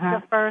that's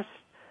the first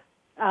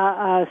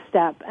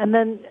step. And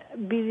then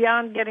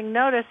beyond getting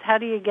noticed, how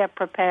do you get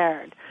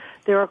prepared?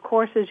 There are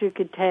courses you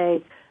could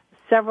take,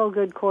 several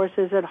good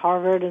courses at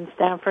Harvard and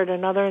Stanford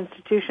and other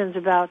institutions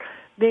about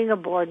being a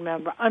board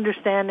member,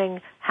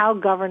 understanding how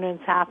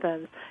governance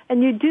happens.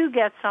 And you do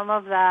get some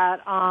of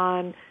that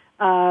on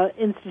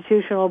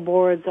institutional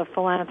boards of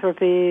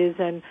philanthropies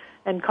and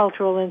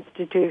cultural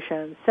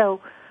institutions.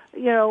 So,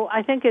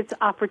 I think it's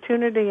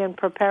opportunity and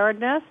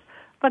preparedness,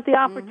 but the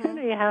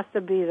opportunity has to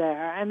be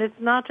there. And it's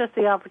not just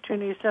the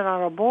opportunity to sit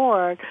on a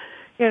board.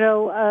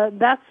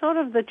 That's sort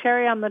of the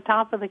cherry on the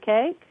top of the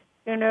cake.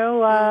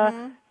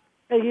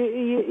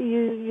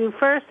 You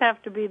first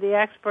have to be the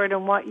expert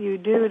in what you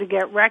do to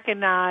get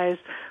recognized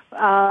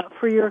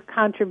for your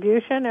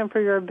contribution and for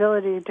your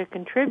ability to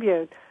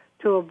contribute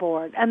to a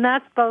board, and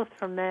that's both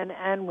for men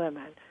and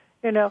women.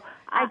 I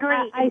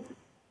agree.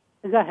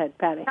 Go ahead,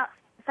 Patti.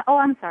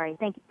 I'm sorry.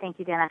 Thank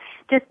you, Dana.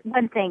 Just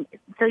one thing.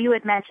 So you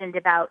had mentioned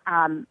about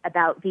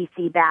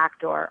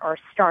VC-backed or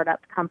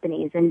startup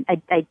companies, and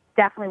I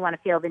definitely want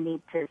to feel the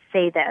need to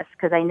say this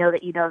because I know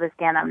that you know this,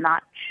 Dana. I'm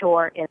not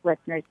sure if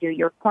listeners do.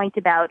 Your point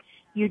about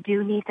you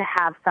do need to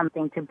have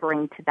something to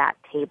bring to that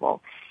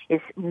table is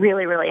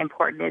really, really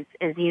important.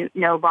 As you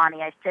know,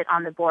 Bonnie, I sit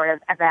on the board of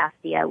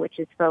Avastia, which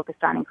is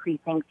focused on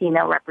increasing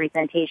female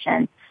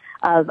representation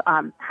of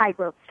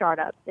high-growth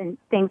startups. And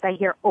things I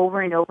hear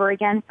over and over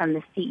again from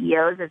the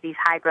CEOs of these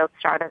high-growth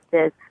startups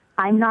is,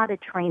 I'm not a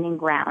training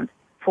ground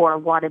for a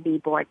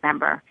wannabe board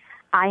member.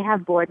 I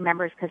have board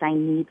members because I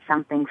need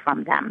something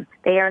from them.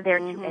 They are there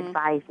to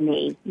advise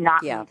me,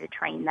 not me to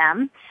train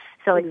them.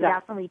 So I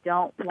definitely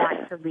don't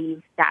want to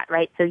leave that,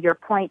 right? So your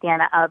point,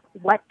 Dana, of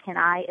what can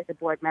I as a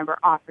board member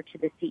offer to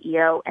the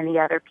CEO and the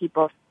other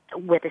people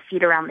with a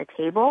seat around the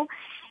table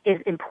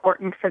is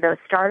important for those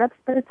startups,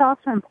 but it's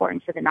also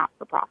important for the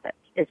not-for-profits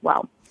as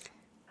well.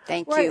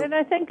 Thank you. Right, and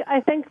I think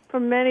for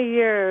many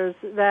years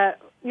that,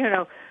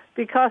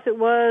 because it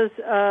was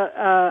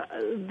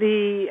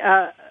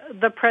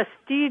the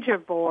prestige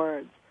of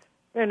boards,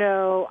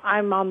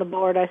 I'm on the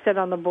board, I sit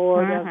on the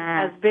board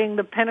as being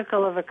the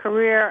pinnacle of a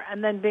career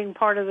and then being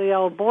part of the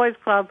old boys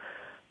club.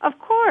 Of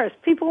course,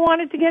 people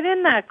wanted to get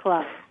in that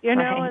club,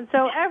 and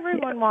so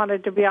everyone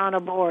wanted to be on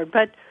a board.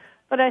 But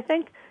I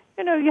think,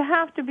 you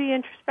have to be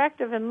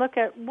introspective and look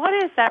at what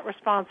is that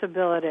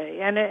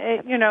responsibility. And,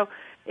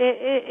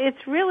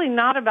 it's really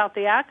not about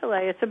the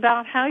accolade. It's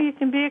about how you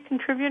can be a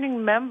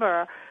contributing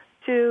member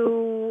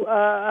to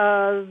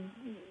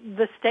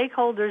the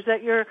stakeholders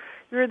that you're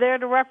there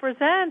to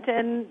represent.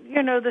 And,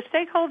 the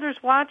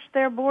stakeholders watch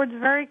their boards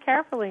very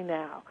carefully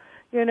now.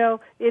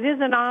 It is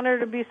an honor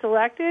to be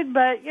selected,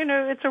 but,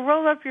 it's a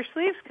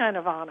roll-up-your-sleeves kind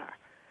of honor.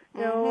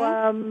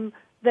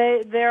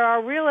 There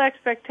are real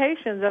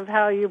expectations of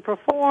how you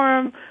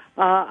perform,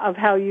 of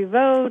how you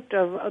vote,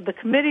 of the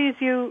committees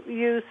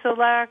you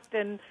select,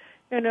 and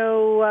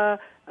the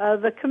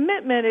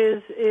commitment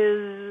is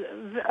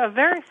a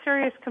very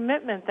serious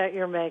commitment that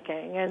you're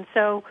making, and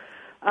so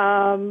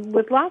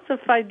with lots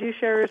of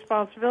fiduciary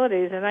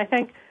responsibilities. And I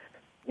think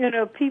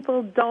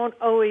people don't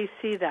always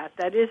see that.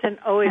 That isn't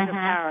always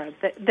apparent.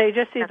 They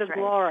just see the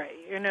glory,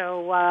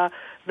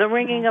 the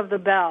ringing of the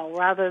bell,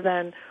 rather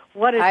than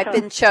what is I've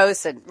been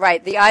chosen.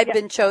 Right. I've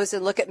been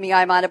chosen. Look at me.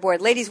 I'm on a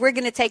board. Ladies, we're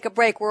going to take a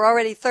break. We're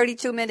already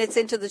 32 minutes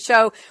into the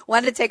show.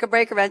 Wanted to take a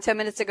break around 10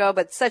 minutes ago,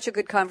 but such a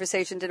good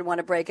conversation. Didn't want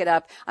to break it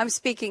up. I'm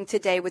speaking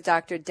today with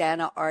Dr.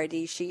 Dana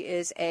Ardi. She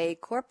is a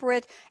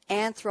corporate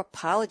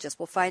anthropologist.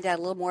 We'll find out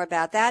a little more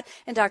about that.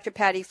 And Dr.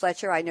 Patti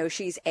Fletcher, I know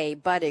she's a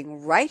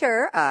budding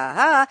writer,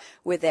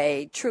 with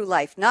a true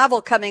life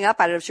novel coming up.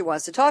 I don't know if she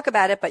wants to talk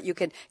about it, but you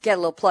can get a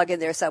little plug in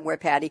there somewhere,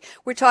 Patti.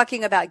 We're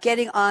talking about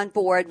getting on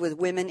board with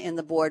women in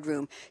the boardroom.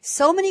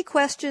 So many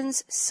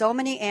questions, so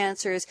many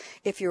answers.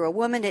 If you're a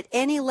woman at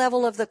any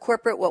level of the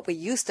corporate, what we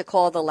used to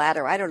call the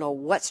ladder, I don't know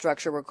what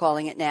structure we're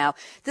calling it now,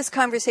 this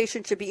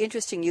conversation should be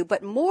interesting you.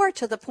 But more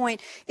to the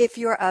point, if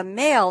you're a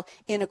male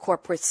in a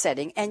corporate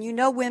setting and you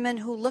know women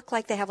who look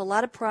like they have a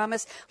lot of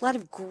promise, a lot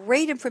of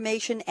great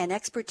information and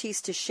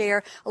expertise to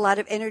share, a lot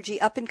of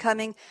energy up and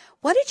coming,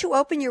 why don't you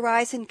open your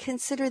eyes and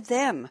consider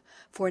them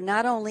for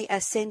not only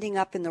ascending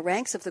up in the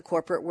ranks of the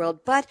corporate world,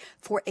 but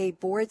for a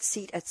board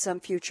seat at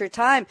some future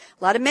time.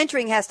 A lot of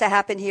mentoring has to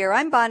happen here.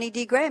 I'm Bonnie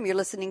D. Graham. You're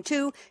listening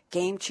to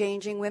Game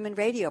Changing Women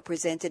Radio,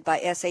 presented by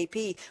SAP.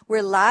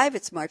 We're live.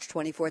 It's March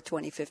 24th,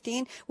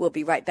 2015. We'll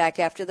be right back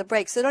after the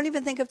break. So don't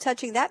even think of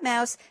touching that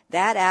mouse,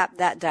 that app,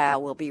 that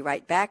dial. We'll be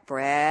right back.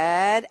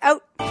 Brad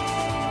out.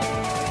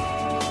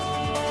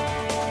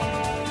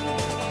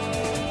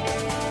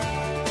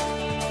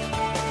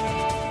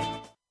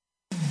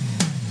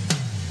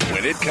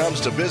 When it comes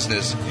to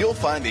business, you'll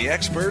find the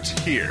experts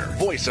here.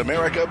 Voice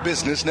America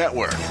Business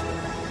Network.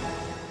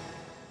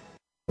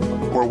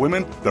 For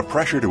women, the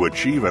pressure to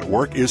achieve at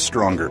work is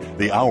stronger,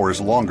 the hours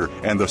longer,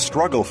 and the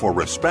struggle for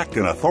respect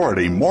and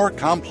authority more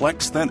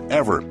complex than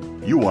ever.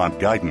 You want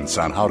guidance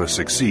on how to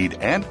succeed,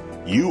 and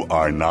you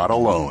are not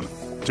alone.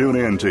 Tune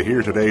in to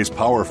hear today's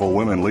powerful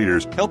women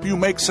leaders help you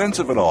make sense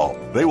of it all.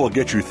 They will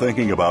get you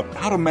thinking about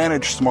how to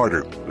manage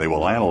smarter. They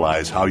will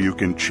analyze how you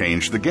can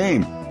change the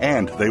game.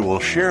 And they will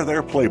share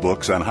their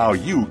playbooks on how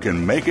you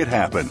can make it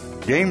happen.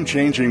 Game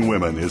Changing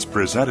Women is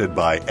presented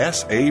by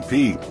SAP.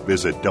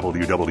 Visit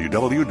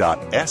www.sap.com.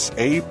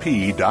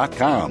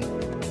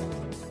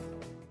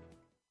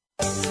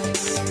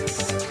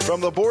 From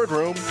the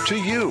boardroom to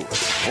you,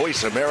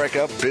 Voice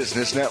America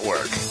Business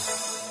Network.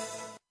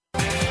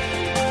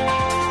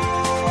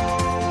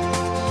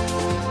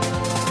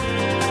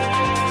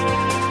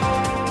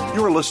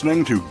 You're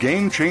listening to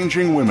Game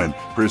Changing Women,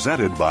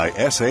 presented by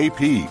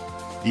SAP.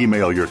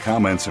 Email your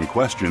comments and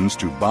questions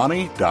to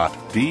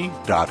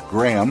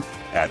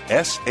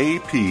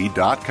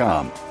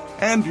bonnie.d.graham@sap.com.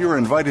 And you're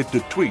invited to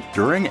tweet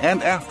during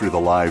and after the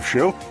live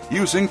show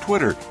using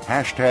Twitter,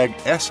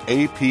 #SAPRADIO.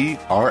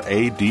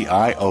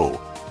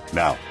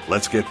 Now,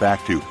 let's get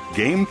back to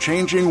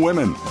Game-Changing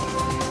Women.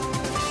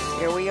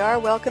 Here we are.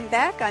 Welcome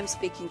back. I'm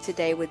speaking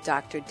today with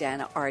Dr.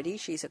 Dana Ardi.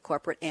 She's a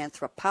corporate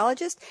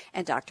anthropologist,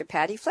 and Dr.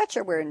 Patti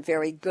Fletcher. We're in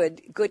very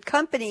good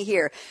company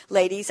here.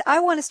 Ladies,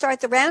 I want to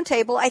start the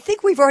roundtable. I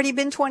think we've already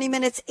been 20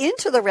 minutes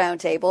into the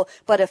roundtable,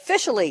 but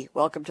officially,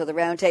 welcome to the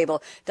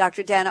roundtable.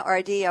 Dr. Dana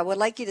Ardi, I would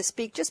like you to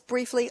speak just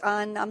briefly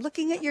on, I'm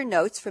looking at your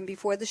notes from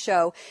before the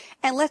show,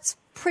 and let's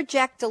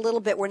project a little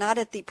bit. We're not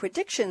at the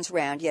predictions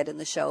round yet in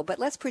the show, but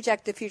let's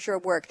project the future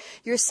of work.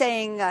 You're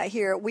saying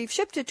here, we've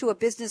shifted to a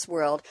business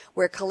world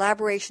where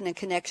collaboration and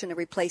connection are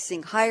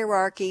replacing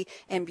hierarchy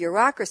and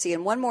bureaucracy.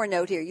 And one more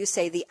note here, you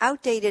say the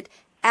outdated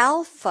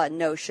alpha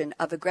notion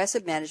of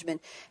aggressive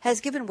management has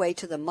given way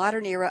to the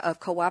modern era of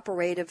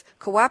cooperative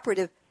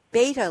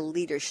beta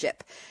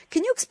leadership.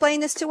 Can you explain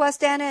this to us,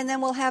 Dana, and then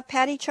we'll have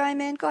Patti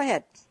chime in? Go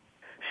ahead.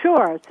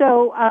 Sure.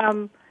 So,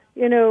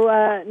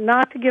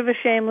 not to give a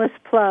shameless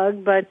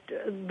plug, but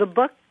the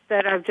book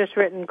that I've just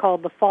written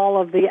called The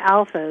Fall of the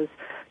Alphas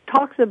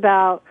talks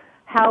about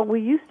how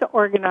we used to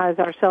organize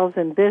ourselves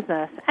in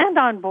business and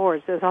on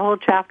boards. There's a whole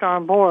chapter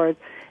on boards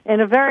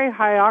in a very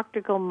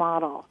hierarchical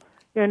model,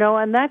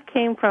 and that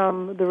came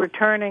from the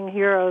returning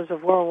heroes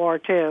of World War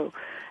II.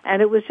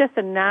 And it was just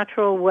a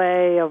natural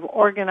way of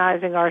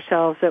organizing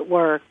ourselves at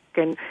work.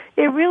 And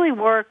it really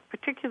worked,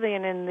 particularly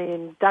in the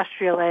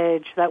industrial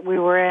age that we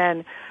were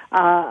in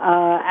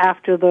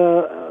after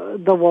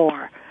the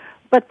war.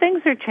 But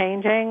things are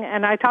changing,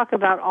 and I talk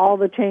about all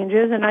the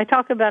changes, and I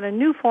talk about a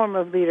new form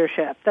of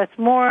leadership that's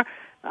more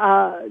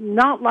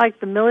not like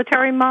the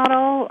military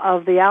model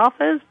of the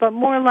alphas, but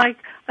more like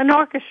an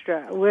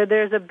orchestra where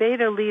there's a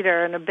beta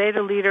leader, and a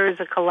beta leader is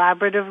a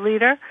collaborative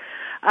leader,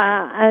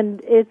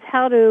 and it's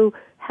how to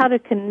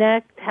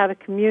connect, how to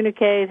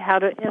communicate, how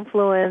to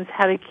influence,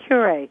 how to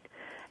curate.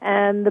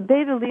 And the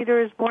beta leader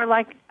is more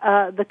like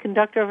the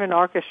conductor of an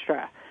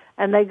orchestra.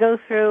 And they go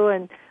through,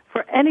 and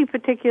for any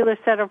particular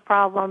set of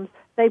problems,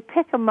 they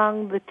pick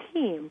among the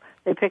team.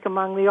 They pick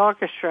among the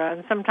orchestra.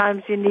 And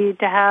sometimes you need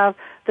to have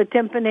the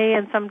timpani,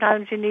 and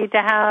sometimes you need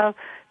to have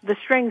the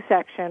string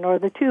section or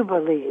the tuba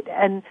lead.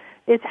 And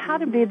it's how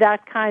to be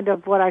that kind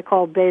of what I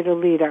call beta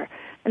leader.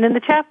 And in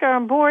the chapter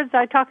on boards,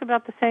 I talk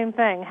about the same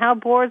thing, how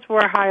boards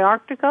were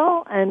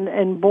hierarchical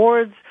and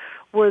boards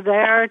were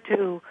there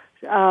to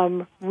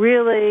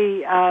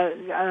really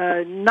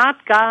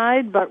not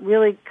guide, but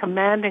really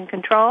command and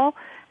control,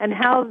 and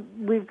how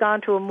we've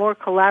gone to a more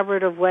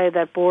collaborative way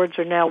that boards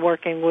are now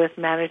working with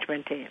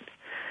management teams.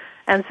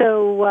 And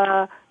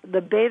so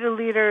the beta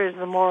leader is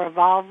the more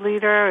evolved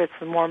leader, it's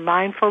the more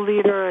mindful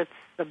leader, it's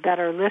the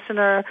better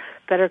listener,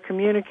 better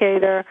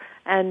communicator,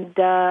 and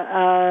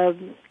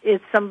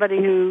it's somebody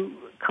who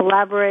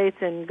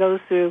collaborates and goes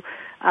through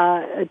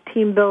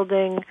team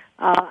building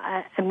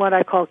and what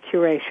I call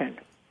curation.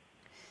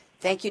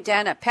 Thank you,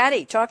 Dana.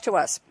 Patti, talk to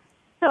us.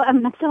 So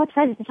I'm so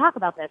excited to talk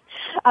about this.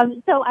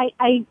 So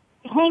I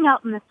hang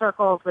out in the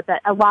circles with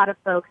a lot of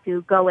folks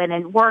who go in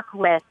and work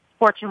with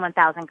Fortune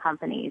 1000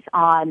 companies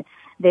on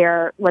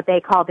their, what they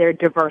call their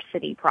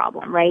diversity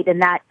problem, right?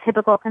 And that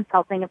typical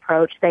consulting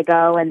approach, they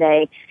go and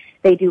they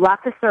do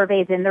lots of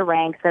surveys in the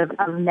ranks of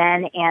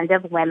men and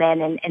of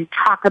women and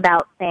talk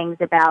about things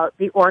about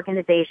the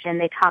organization.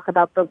 They talk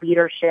about the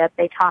leadership.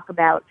 They talk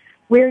about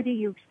where do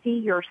you see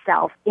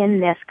yourself in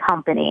this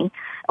company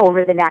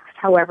over the next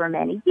however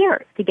many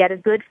years to get a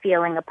good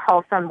feeling, a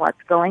pulse on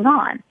what's going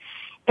on.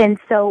 And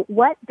so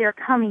what they're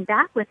coming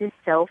back with is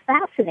so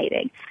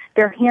fascinating.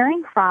 They're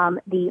hearing from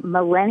the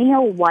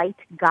millennial white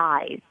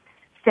guys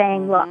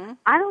saying, look,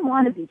 I don't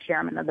want to be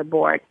chairman of the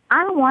board.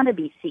 I don't want to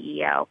be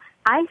CEO.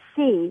 I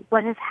see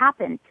what has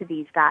happened to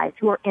these guys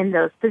who are in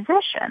those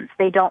positions.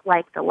 They don't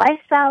like the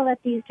lifestyle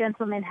that these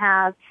gentlemen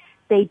have.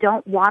 They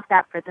don't want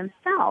that for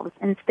themselves.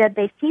 Instead,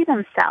 they see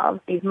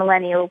themselves, these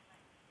millennial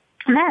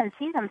men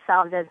see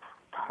themselves as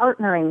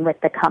partnering with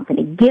the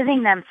company,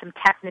 giving them some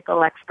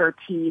technical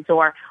expertise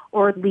or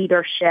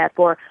leadership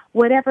or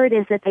whatever it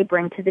is that they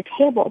bring to the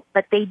table,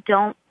 but they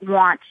don't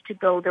want to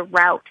go the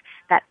route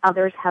that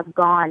others have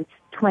gone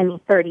 20,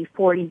 30,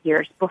 40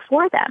 years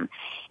before them.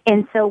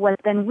 And so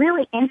what's been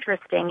really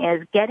interesting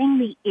is getting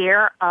the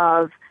ear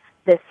of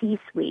the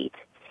C-suite.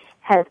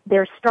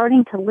 They're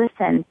starting to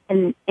listen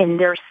and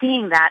they're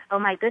seeing that, oh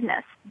my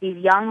goodness, these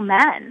young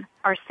men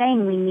are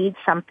saying we need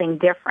something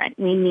different.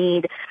 We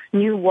need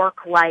new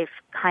work-life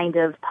kind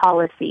of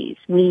policies.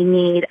 We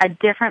need a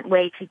different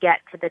way to get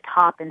to the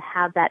top and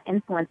have that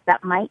influence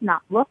that might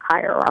not look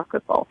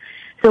hierarchical.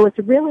 So it's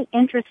really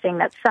interesting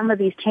that some of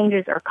these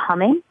changes are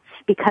coming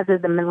because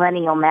of the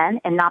millennial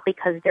men and not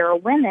because there are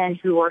women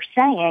who are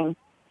saying,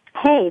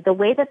 hey, the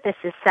way that this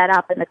is set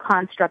up in the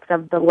constructs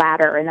of the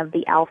ladder and of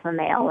the alpha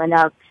male and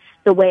of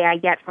the way I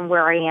get from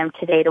where I am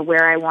today to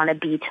where I want to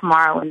be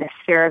tomorrow in the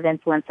sphere of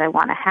influence I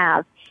want to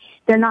have.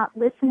 They're not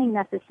listening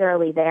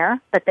necessarily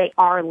there, but they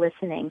are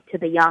listening to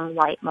the young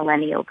white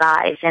millennial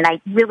guys. And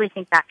I really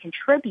think that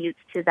contributes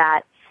to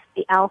that.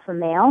 The alpha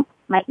male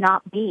might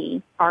not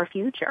be our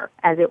future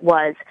as it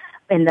was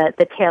in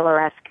the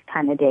Taylor-esque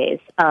kind of days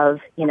of,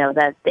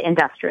 the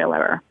industrial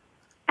era.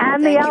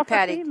 And Thank the you, alpha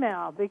Patti.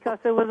 female, because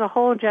there was a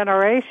whole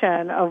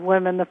generation of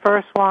women, the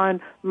first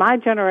one, my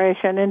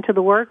generation, into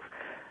the work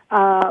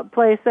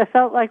place that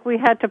felt like we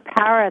had to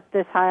parrot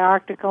this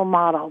hierarchical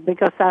model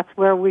because that's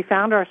where we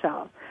found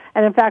ourselves.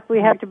 And in fact, we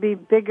had to be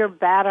bigger,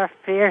 badder,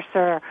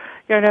 fiercer,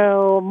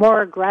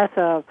 more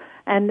aggressive.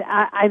 And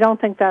I don't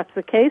think that's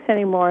the case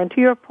anymore. And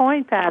to your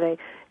point, Patti,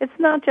 it's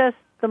not just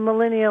the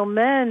millennial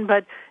men,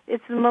 but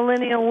it's the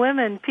millennial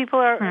women. People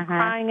are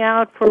crying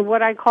out for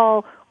what I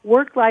call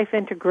work-life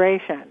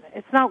integration.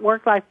 It's not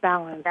work-life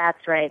balance.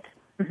 That's right.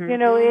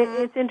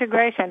 It's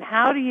integration.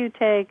 How do you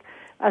take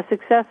a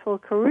successful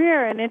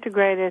career and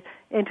integrate it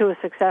into a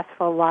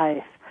successful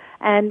life?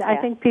 And I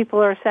think people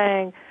are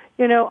saying,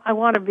 I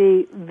want to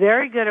be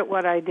very good at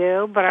what I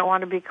do, but I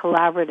want to be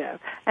collaborative.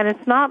 And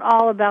it's not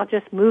all about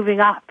just moving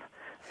up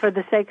for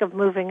the sake of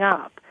moving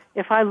up.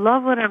 If I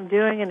love what I'm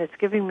doing and it's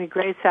giving me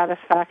great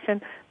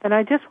satisfaction, then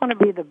I just want to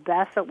be the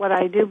best at what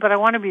I do, but I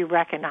want to be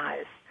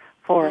recognized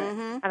for it.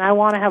 And I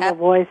want to have a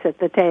voice at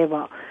the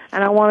table.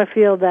 And I want to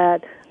feel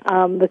that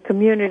the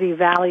community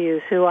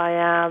values who I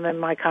am and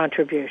my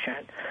contribution.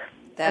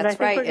 That's and I think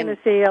right. we're going to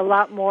see a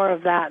lot more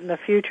of that in the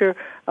future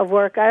of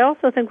work. I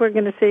also think we're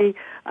going to see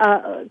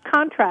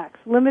contracts,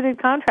 limited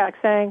contracts,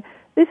 saying,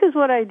 this is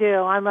what I do.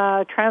 I'm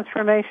a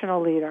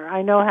transformational leader.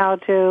 I know how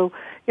to,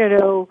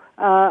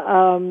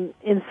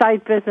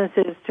 incite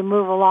businesses to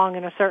move along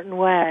in a certain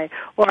way,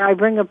 or I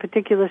bring a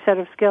particular set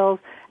of skills,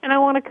 and I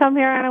want to come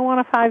here and I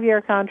want a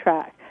 5-year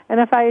contract. And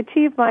if I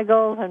achieve my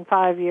goals in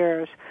 5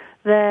 years,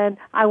 then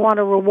I want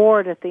a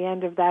reward at the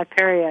end of that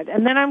period.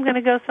 And then I'm going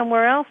to go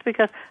somewhere else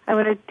because I'm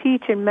going to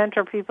teach and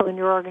mentor people in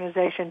your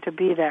organization to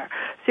be there.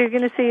 So you're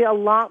going to see a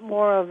lot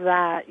more of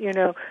that,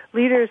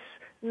 leaders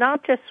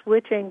not just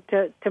switching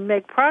to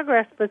make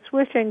progress, but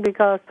switching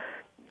because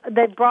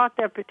they brought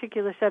their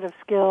particular set of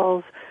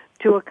skills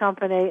to a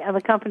company, and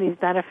the company's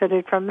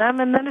benefited from them,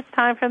 and then it's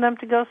time for them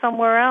to go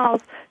somewhere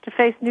else to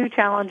face new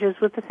challenges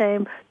with the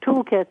same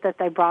toolkit that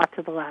they brought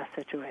to the last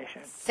situation.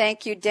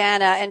 Thank you,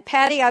 Dana. And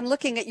Patti, I'm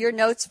looking at your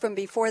notes from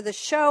before the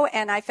show,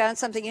 and I found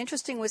something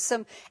interesting with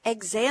some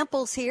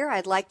examples here.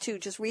 I'd like to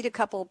just read a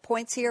couple of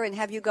points here and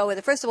have you go with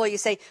it. First of all, you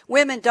say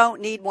women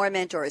don't need more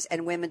mentors,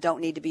 and women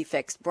don't need to be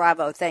fixed.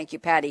 Bravo. Thank you,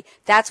 Patti.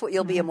 That's what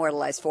you'll be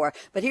immortalized for.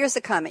 But here's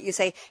the comment. You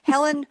say,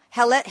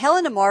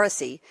 Helena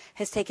Morrissey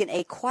has taken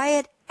a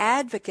quiet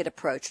advocate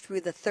approach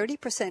through the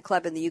 30%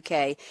 Club in the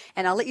UK,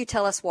 and I'll let you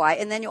tell us why.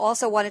 And then you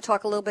also want to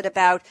talk a little bit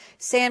about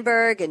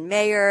Sandberg and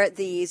Mayer,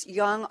 these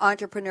young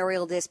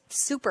entrepreneurial, this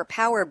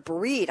superpower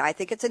breed. I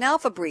think it's an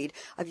alpha breed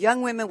of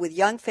young women with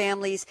young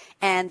families,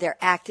 and they're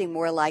acting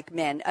more like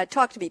men.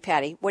 Talk to me,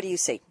 Patti. What do you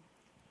see?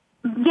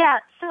 Yeah,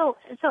 so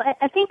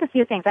I think a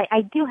few things.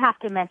 I do have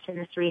to mention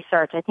this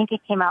research. I think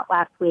it came out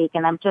last week,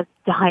 and I'm just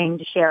dying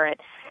to share it.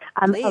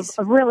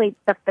 Of really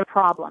the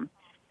problem.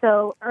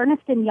 So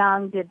Ernst &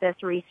 Young did this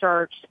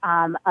research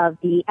of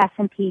the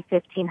S&P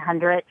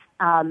 1500,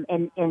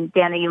 and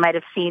Dana, you might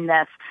have seen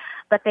this,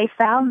 but they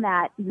found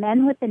that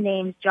men with the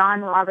names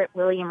John, Robert,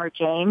 William, or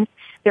James,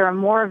 there are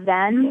more of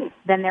them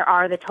than there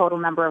are the total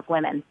number of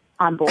women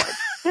on board.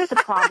 There's a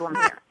problem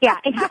here. Yeah,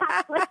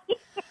 exactly.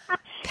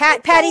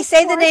 Patti,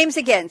 say the names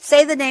again.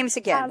 Say the names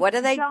again. What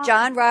are they?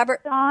 John,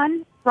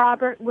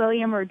 Robert,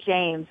 William, or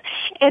James.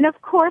 And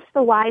of course, the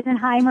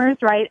Weisenheimers,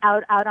 right,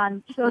 out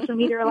on social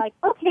media are like,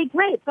 okay,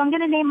 great. So I'm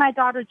going to name my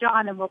daughter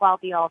John, and we'll all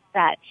be all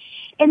set.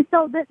 And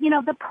so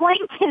the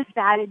point is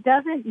that it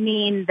doesn't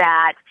mean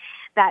that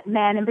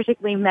men, and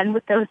particularly men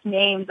with those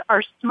names,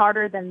 are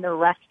smarter than the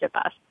rest of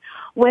us.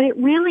 What it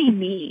really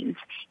means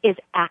is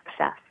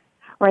access.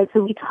 Right,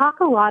 so we talk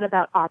a lot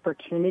about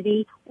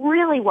opportunity.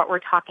 Really what we're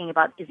talking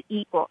about is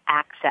equal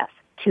access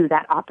to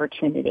that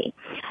opportunity.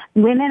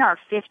 Women are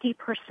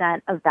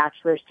 50% of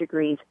bachelor's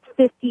degrees,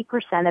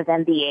 50% of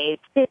MBAs,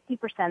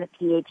 50% of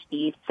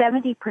PhDs,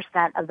 70%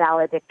 of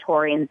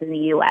valedictorians in the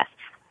U.S.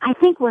 I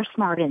think we're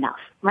smart enough,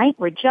 right?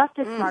 We're just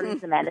as smart as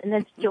the men. And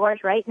as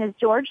George, right? And as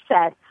George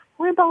said,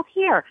 we're both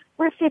here.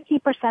 We're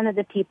 50% of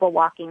the people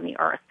walking the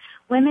earth.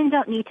 Women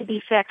don't need to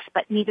be fixed,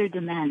 but neither do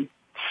men.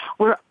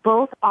 We're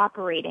both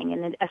operating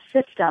in a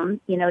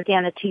system,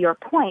 Dana, to your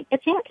point,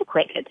 it's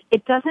antiquated.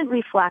 It doesn't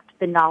reflect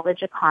the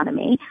knowledge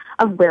economy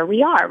of where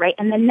we are, right?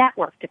 And the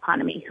networked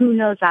economy. Who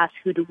knows us?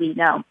 Who do we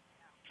know?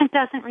 It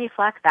doesn't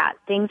reflect that.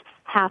 Things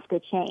have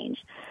to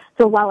change.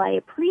 So while I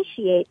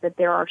appreciate that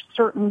there are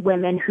certain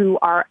women who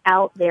are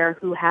out there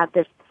who have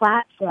this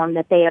platform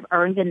that they have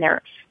earned, and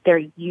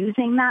they're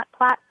using that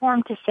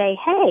platform to say,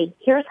 hey,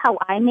 here's how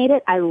I made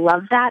it. I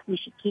love that. We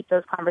should keep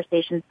those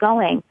conversations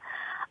going.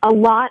 A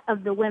lot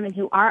of the women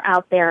who are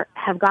out there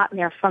have gotten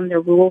there from the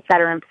rules that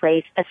are in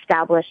place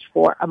established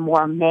for a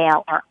more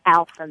male or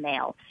alpha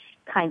male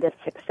kind of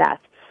success.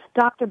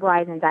 Dr.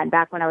 Brizendine,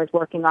 back when I was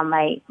working on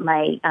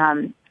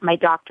my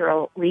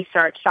doctoral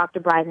research,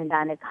 Dr.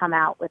 Brizendine had come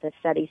out with a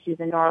study. She's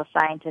a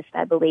neuroscientist,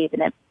 I believe,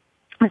 and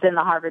was in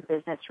the Harvard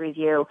Business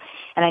Review,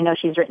 and I know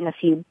she's written a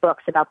few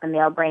books about the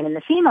male brain and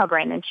the female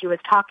brain, and she was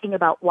talking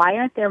about why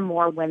aren't there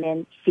more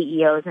women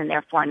CEOs and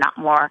therefore not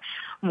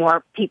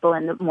more people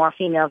and more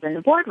females in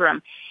the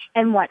boardroom.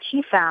 And what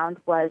she found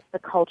was the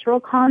cultural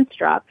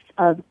constructs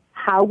of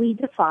how we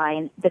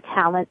define the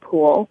talent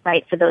pool,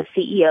 right, for those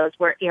CEOs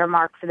were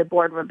earmarked for the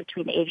boardroom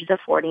between the ages of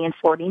 40 and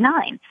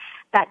 49.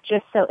 That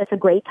just so, it's a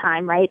great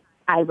time, right?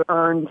 I've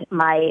earned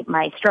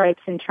my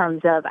stripes in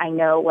terms of I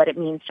know what it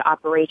means to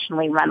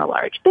operationally run a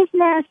large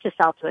business, to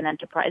sell to an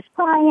enterprise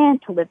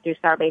client, to live through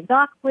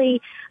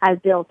Sarbanes-Oxley.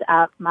 I've built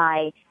up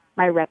my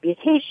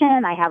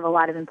reputation. I have a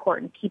lot of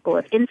important people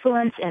of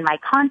influence in my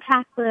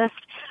contact list,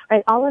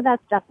 right? All of that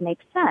stuff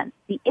makes sense.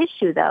 The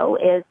issue, though,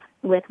 is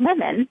with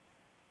women,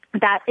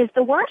 that is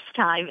the worst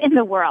time in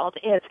the world.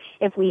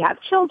 If we have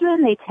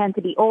children, they tend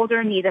to be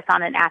older, need us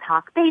on an ad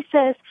hoc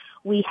basis.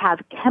 We have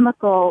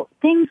chemical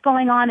things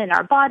going on in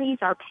our bodies.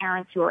 Our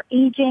parents who are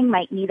aging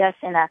might need us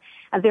in a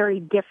very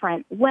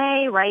different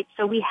way, right?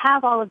 So we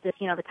have all of this,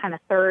 the kind of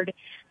third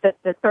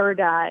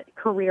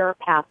career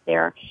path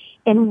there.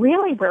 And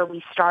really where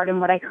we start,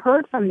 and what I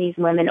heard from these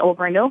women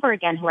over and over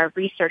again who I've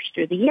researched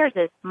through the years,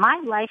 is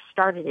my life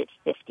started at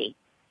 50.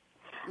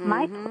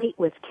 My plate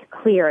was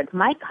cleared.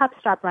 My cup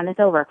stopped runneth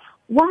over.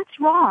 What's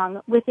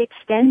wrong with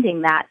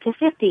extending that to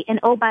 50? And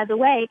oh, by the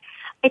way,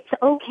 it's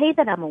okay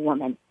that I'm a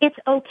woman. It's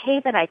okay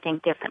that I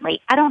think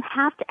differently. I don't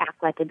have to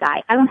act like a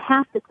guy. I don't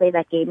have to play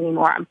that game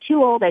anymore. I'm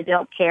too old. I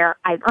don't care.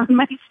 I've earned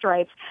my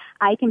stripes.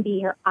 I can be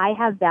here. I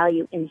have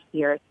value, and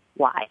here's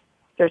why.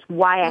 Here's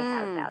why I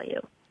have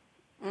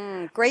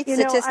value. Great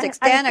statistics.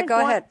 Dana,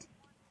 go ahead.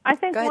 I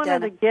think one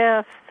of the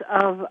gifts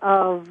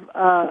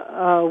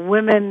of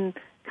women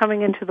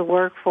coming into the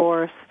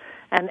workforce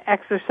and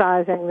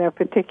exercising their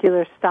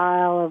particular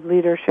style of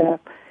leadership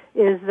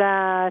is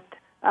that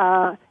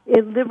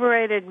it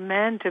liberated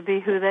men to be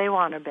who they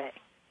want to be.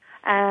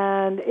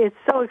 And it's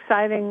so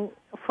exciting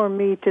for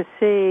me to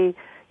see,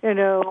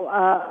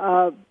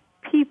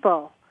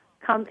 people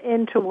come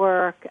into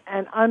work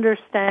and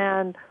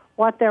understand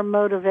what their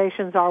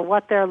motivations are,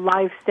 what their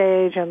life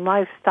stage and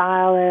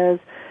lifestyle is,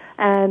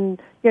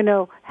 and,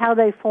 how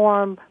they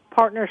form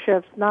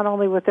partnerships not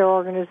only with their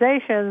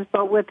organizations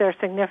but with their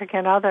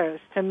significant others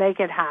to make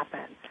it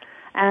happen.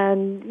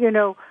 And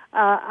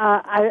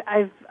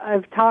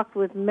I've talked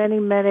with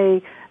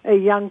many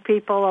young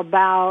people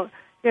about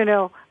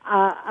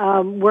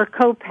we're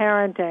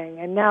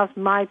co-parenting, and now it's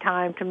my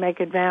time to make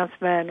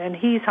advancement, and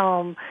he's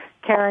home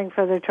caring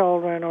for the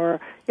children, or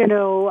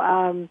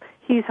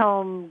he's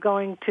home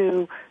going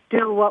to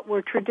do what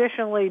were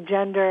traditionally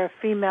gender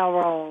female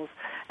roles.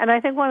 And I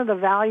think one of the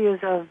values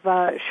of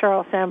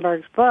Sheryl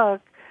Sandberg's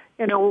book,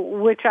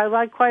 which I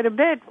like quite a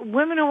bit,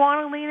 women who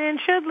want to lean in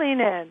should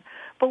lean in.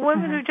 But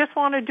women who just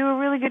want to do a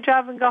really good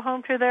job and go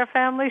home to their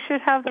family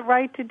should have the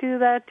right to do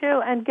that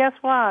too. And guess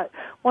what?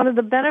 One of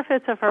the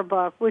benefits of her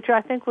book, which I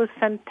think was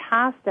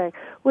fantastic,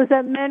 was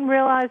that men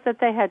realized that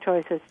they had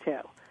choices too.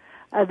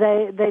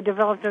 They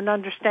developed an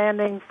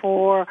understanding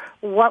for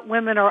what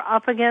women are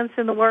up against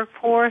in the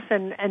workforce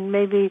and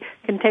maybe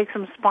can take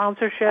some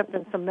sponsorship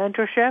and some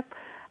mentorship.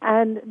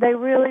 And they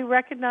really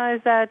recognize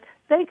that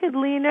they could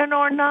lean in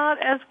or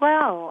not as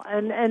well.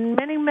 And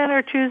many men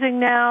are choosing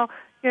now,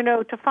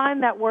 to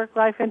find that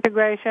work-life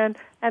integration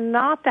and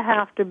not to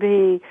have to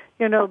be,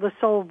 the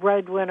sole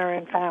breadwinner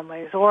in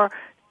families, or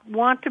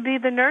want to be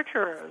the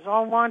nurturers,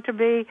 or want to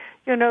be,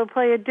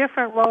 play a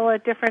different role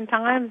at different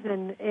times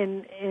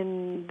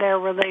in their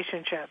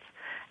relationships.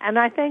 And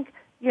I think,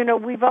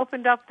 we've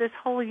opened up this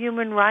whole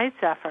human rights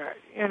effort,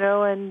 and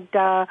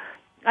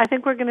I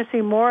think we're going to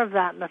see more of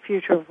that in the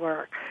future of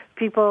work.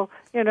 People,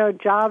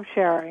 job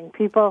sharing,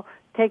 people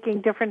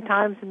taking different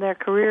times in their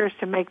careers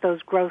to make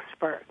those growth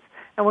spurts.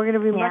 And we're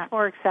going to be much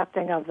more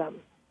accepting of them.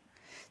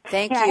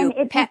 Thank you.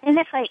 And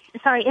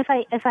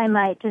if I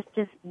might,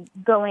 just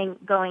going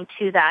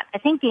to that, I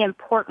think the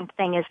important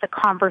thing is the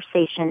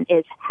conversation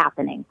is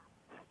happening.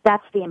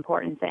 That's the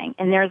important thing.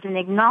 And there's an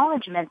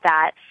acknowledgement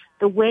that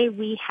the way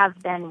we have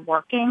been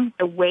working,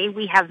 the way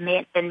we have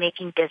been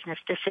making business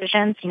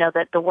decisions,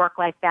 that the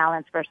work-life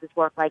balance versus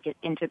work-life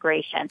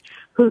integration,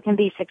 who can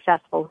be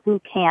successful,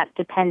 who can't,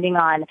 depending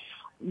on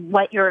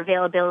what your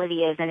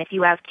availability is and if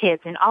you have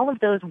kids and all of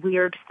those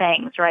weird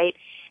things, right,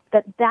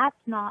 that's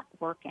not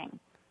working.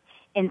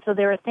 And so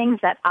there are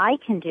things that I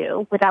can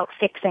do without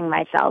fixing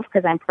myself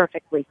because I'm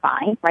perfectly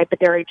fine, right, but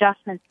there are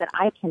adjustments that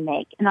I can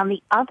make. And on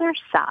the other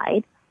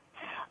side,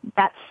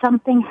 that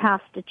something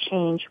has to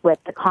change with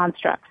the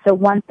construct. So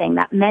one thing,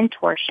 that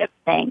mentorship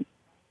thing,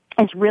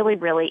 is really,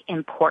 really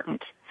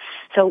important.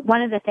 So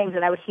one of the things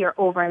that I would hear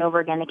over and over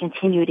again and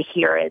continue to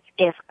hear is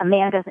if a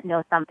man doesn't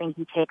know something,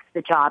 he takes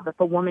the job. If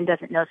a woman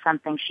doesn't know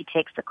something, she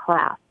takes the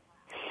class.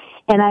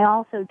 And I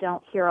also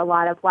don't hear a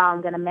lot of, wow,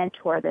 I'm going to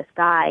mentor this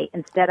guy.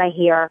 Instead, I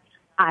hear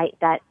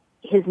that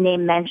his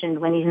name mentioned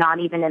when he's not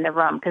even in the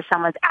room because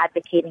someone's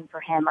advocating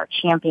for him or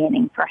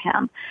championing for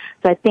him.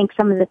 So I think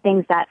some of the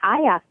things that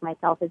I ask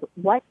myself is,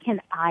 what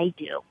can I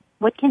do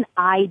what can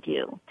I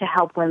do to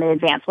help women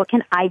advance? What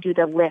can I do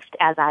to lift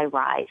as I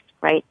rise,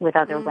 right, with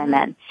other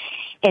women?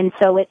 And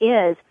so it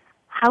is,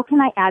 how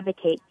can I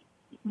advocate?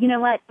 You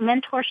know what?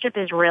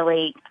 Mentorship is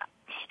really,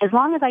 as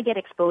long as I get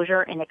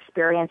exposure and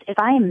experience, if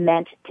I am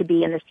meant to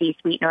be in the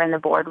C-suite or in the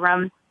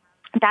boardroom,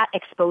 that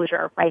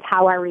exposure, right,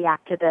 how I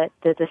react to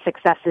the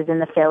successes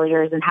and the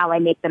failures and how I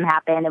make them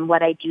happen and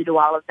what I do to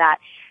all of that,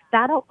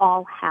 that'll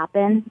all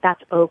happen.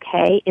 That's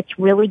okay. It's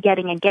really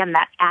getting, again,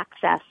 that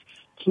access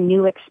to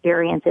new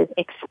experiences,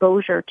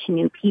 exposure to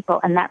new people,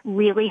 and that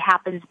really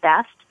happens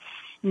best,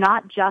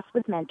 not just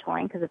with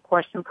mentoring, because of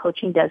course some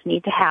coaching does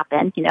need to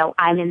happen. You know,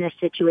 I'm in this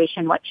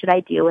situation, what should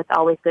I do? It's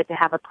always good to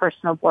have a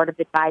personal board of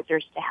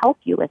advisors to help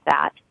you with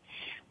that.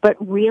 But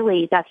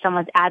really, that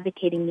someone's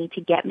advocating me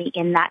to get me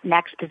in that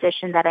next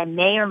position that I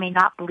may or may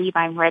not believe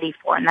I'm ready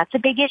for. And that's a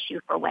big issue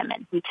for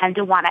women. We tend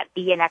to want to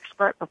be an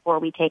expert before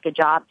we take a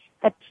job.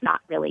 That's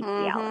not really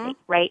reality,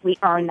 right? We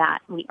earn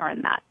that.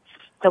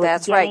 So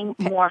that's it's getting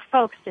more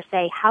folks to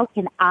say, how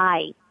can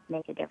I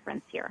make a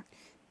difference here?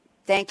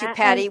 Thank you,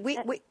 Patti.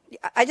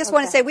 I just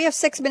want to say we have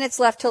 6 minutes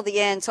left till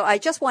the end, so I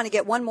just want to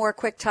get one more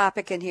quick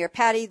topic in here.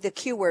 Patti, the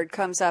Q word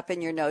comes up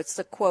in your notes,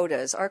 the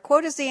quotas. Are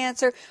quotas the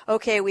answer?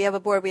 Okay, we have a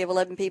board, we have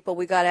 11 people,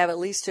 we got to have at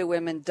least 2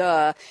 women,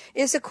 duh.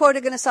 Is a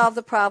quota going to solve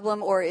the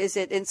problem, or is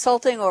it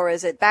insulting, or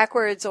is it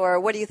backwards, or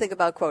what do you think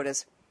about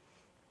quotas?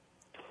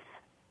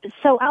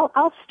 So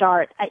I'll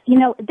start. You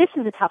know, this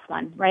is a tough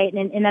one, right?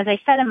 And as I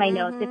said in my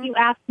notes, if you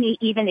asked me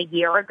even a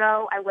year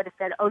ago, I would have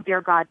said, oh,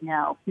 dear God,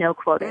 no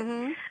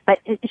quotas. But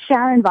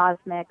Sharon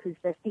Bosnick, who's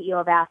the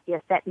CEO of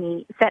ASTIA, set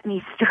me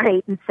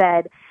straight and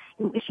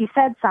she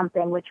said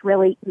something which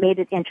really made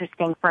it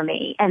interesting for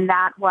me, and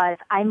that was,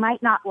 I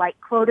might not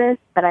like quotas,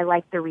 but I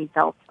like the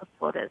results of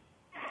quotas.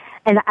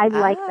 And I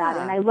like that.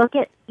 And I look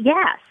at,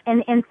 yes.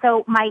 And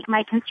so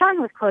my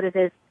concern with quotas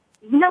is,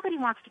 nobody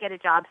wants to get a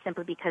job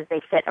simply because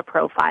they fit a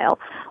profile.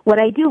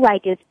 What I do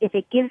like is if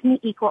it gives me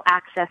equal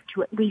access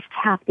to at least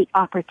have the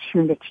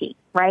opportunity,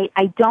 right?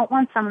 I don't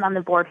want someone on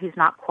the board who's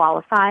not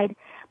qualified,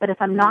 but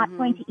if I'm not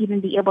going to even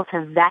be able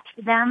to vet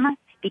them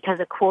because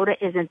a quota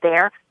isn't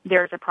there,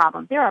 there's a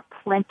problem. There are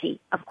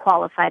plenty of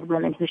qualified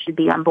women who should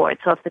be on board.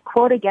 So if the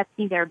quota gets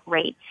me there,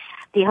 great.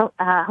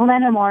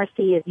 Helena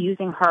Morrissey is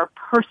using her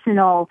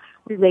personal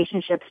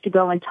relationships to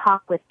go and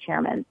talk with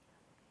chairmen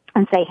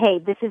and say, hey,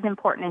 this is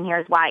important and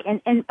here's why.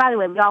 And by the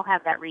way, we all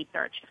have that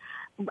research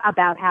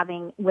about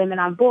having women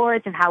on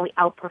boards and how we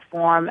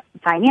outperform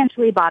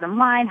financially, bottom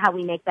line, how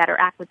we make better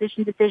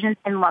acquisition decisions.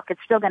 And look,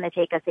 it's still going to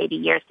take us 80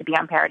 years to be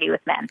on parity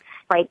with men,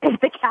 right?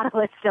 The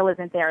catalyst still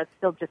isn't there. It's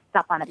still just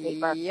stuff on a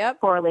paper.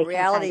 Yep. Correlation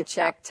Reality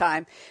check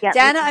time. Yep.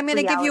 Dana, I'm going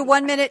to give you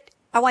 1 minute.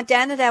 I want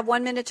Dana to have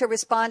 1 minute to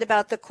respond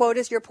about the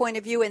quotas, your point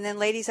of view, and then,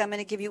 ladies, I'm going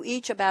to give you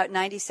each about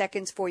 90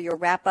 seconds for your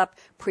wrap-up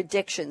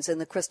predictions in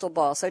the crystal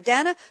ball. So,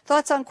 Dana,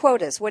 thoughts on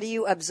quotas? What do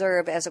you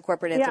observe as a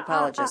corporate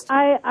anthropologist?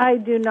 I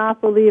do not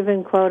believe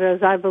in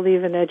quotas. I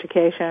believe in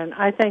education.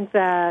 I think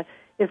that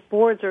if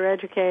boards are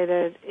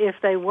educated, if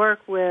they work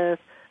with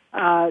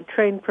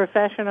trained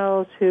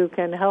professionals who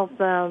can help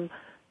them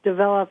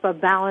develop a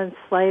balanced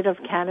slate of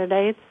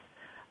candidates,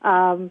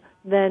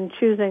 then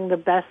choosing the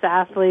best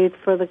athlete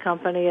for the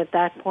company at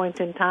that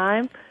point in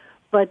time.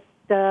 But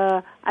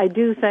I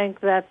do think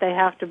that they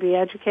have to be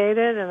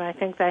educated, and I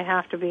think they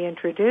have to be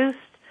introduced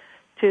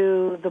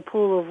to the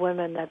pool of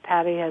women that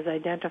Patti has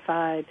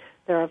identified.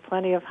 There are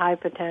plenty of high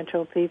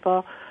potential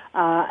people,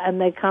 and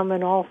they come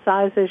in all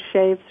sizes,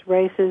 shapes,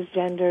 races,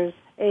 genders,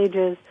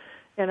 ages,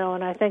 and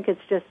I think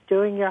it's just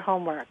doing your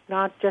homework,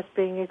 not just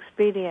being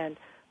expedient,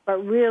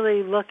 but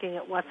really looking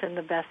at what's in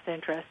the best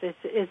interest.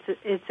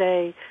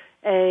 It's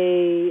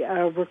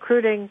a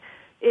recruiting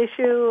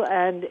issue,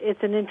 and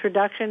it's an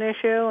introduction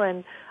issue.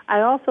 And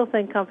I also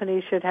think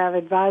companies should have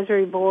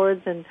advisory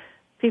boards, and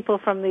people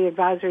from the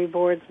advisory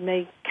boards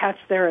may catch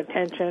their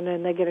attention,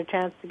 and they get a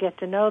chance to get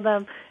to know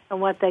them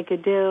and what they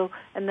could do,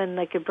 and then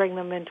they could bring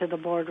them into the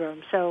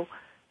boardroom. So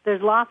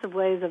there's lots of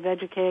ways of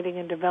educating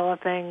and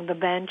developing the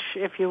bench,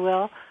 if you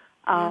will,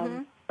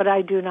 but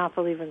I do not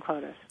believe in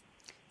quotas.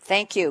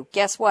 Thank you.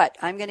 Guess what?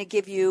 I'm going to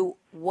give you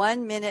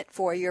 1 minute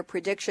for your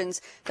predictions,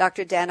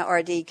 Dr. Dana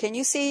Ardi. Can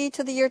you see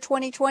to the year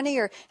 2020,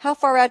 or how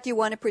far out do you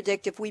want to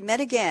predict? If we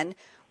met again,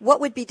 what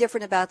would be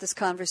different about this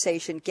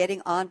conversation,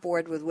 getting on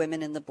board with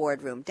women in the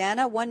boardroom?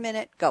 Dana, 1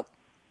 minute, go.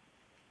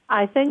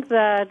 I think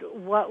that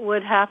what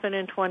would happen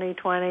in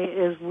 2020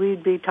 is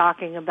we'd be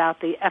talking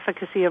about the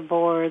efficacy of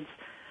boards,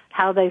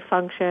 how they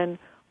function,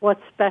 what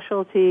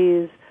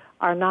specialties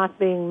are not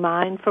being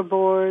mined for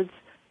boards,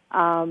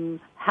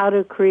 how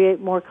to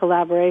create more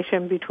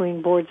collaboration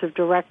between boards of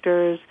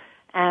directors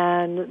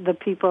and the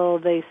people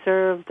they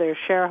serve, their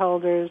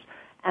shareholders,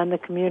 and the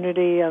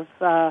community of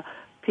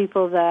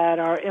people that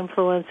are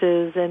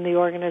influences in the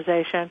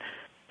organization.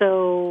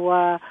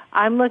 So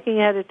I'm looking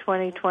ahead at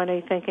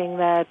 2020 thinking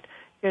that,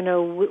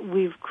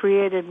 we've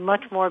created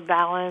much more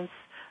balance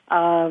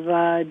of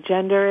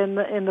gender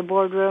in the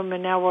boardroom,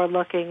 and now we're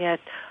looking at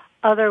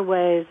other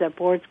ways that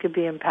boards could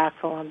be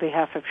impactful on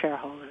behalf of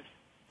shareholders.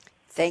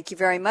 Thank you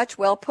very much.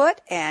 Well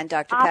put. And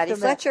Dr. Patti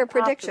Fletcher,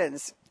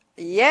 predictions.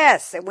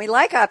 Yes, and we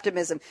like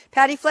optimism.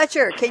 Patti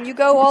Fletcher, can you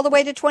go all the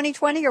way to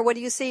 2020, or what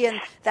do you see in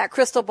that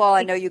crystal ball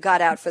I know you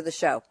got out for the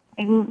show?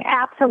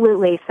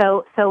 Absolutely.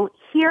 So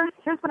here's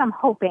what I'm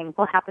hoping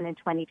will happen in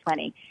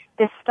 2020.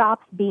 This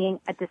stops being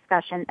a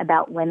discussion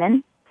about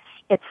women.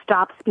 It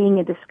stops being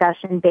a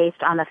discussion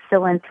based on a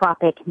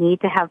philanthropic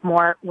need to have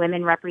more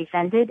women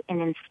represented,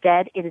 and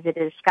instead it is a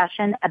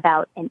discussion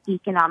about an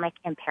economic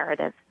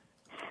imperative.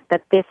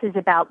 That this is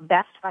about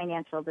best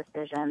financial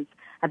decisions,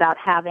 about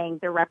having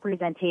the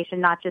representation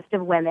not just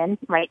of women,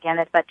 right,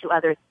 Janet, but to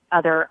other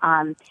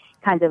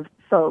kinds of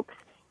folks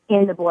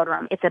in the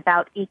boardroom. It's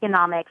about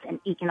economics and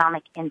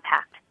economic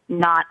impact,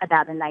 not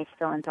about a nice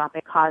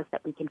philanthropic cause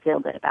that we can feel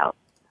good about.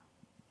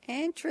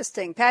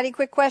 Interesting. Patti,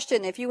 quick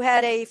question. If you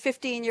had a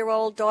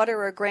 15-year-old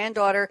daughter or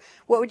granddaughter,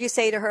 what would you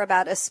say to her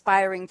about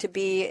aspiring to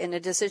be in a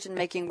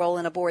decision-making role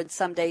in a board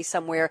someday,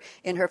 somewhere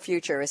in her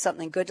future? Is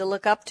something good to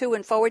look up to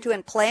and forward to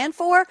and plan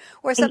for,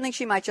 or something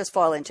she might just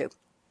fall into?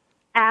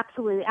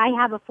 Absolutely. I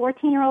have a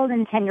 14-year-old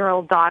and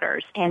 10-year-old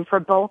daughters, and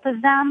for both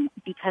of them,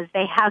 because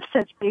they have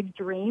such big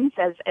dreams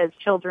as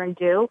children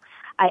do,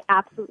 I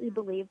absolutely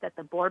believe that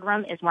the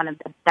boardroom is one of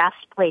the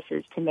best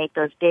places to make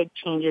those big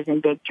changes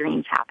and big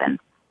dreams happen.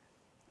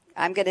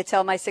 I'm going to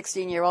tell my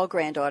 16-year-old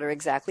granddaughter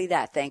exactly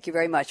that. Thank you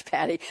very much,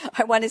 Patti.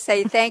 I want to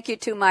say thank you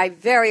to my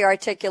very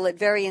articulate,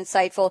 very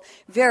insightful,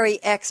 very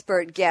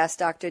expert guest,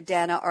 Dr.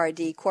 Dana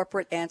Ardi,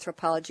 Corporate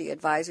Anthropology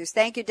Advisors.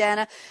 Thank you,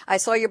 Dana. I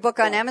saw your book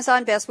on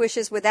Amazon. Best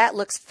wishes with that.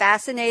 Looks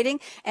fascinating.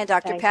 And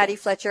Dr. Patti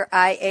Fletcher,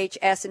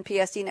 IHS and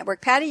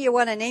PSDNetwork. Patti, you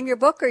want to name your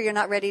book, or you're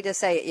not ready to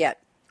say it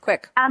yet?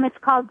 Quick. It's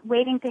called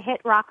Waiting to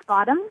Hit Rock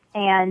Bottom.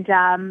 And,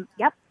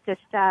 just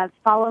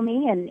follow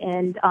me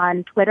and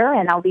on Twitter,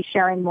 and I'll be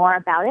sharing more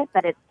about it.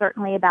 But it's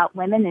certainly about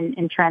women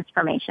and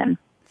transformation.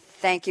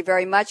 Thank you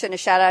very much. And a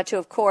shout out to,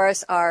 of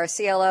course, our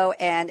CLO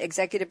and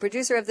executive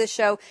producer of this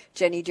show,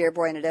 Jenny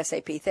Dearborn at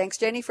SAP. Thanks,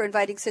 Jenny, for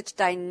inviting such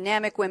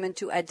dynamic women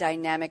to a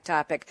dynamic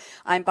topic.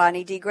 I'm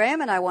Bonnie D.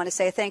 Graham, and I want to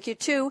say thank you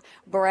to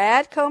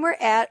Brad Comer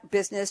at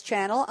Business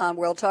Channel on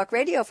World Talk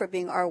Radio for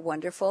being our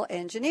wonderful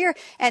engineer.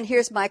 And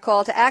here's my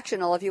call to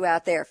action, all of you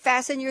out there.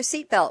 Fasten your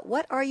seatbelt.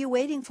 What are you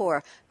waiting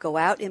for? Go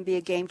out and be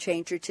a game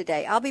changer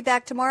today. I'll be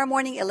back tomorrow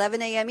morning,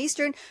 11 a.m.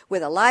 Eastern,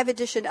 with a live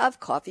edition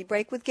of Coffee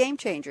Break with Game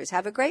Changers.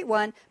 Have a great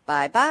one.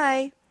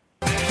 Bye-bye.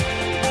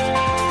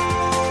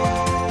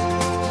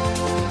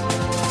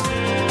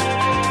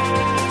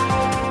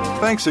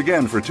 Thanks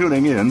again for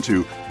tuning in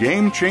to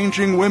Game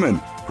Changing Women,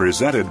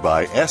 presented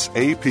by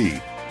SAP.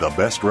 The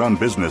best-run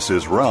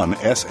businesses run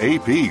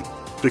SAP.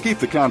 To keep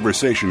the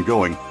conversation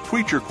going,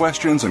 tweet your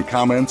questions and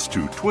comments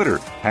to Twitter,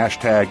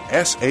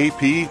 #SAPRADIO.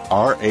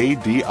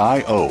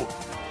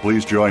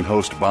 Please join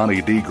host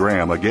Bonnie D.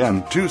 Graham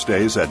again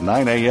Tuesdays at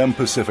 9 a.m.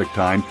 Pacific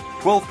Time,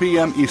 12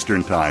 p.m.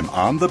 Eastern Time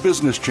on the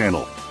Business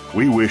Channel.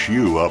 We wish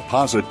you a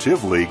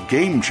positively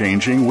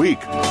game-changing week.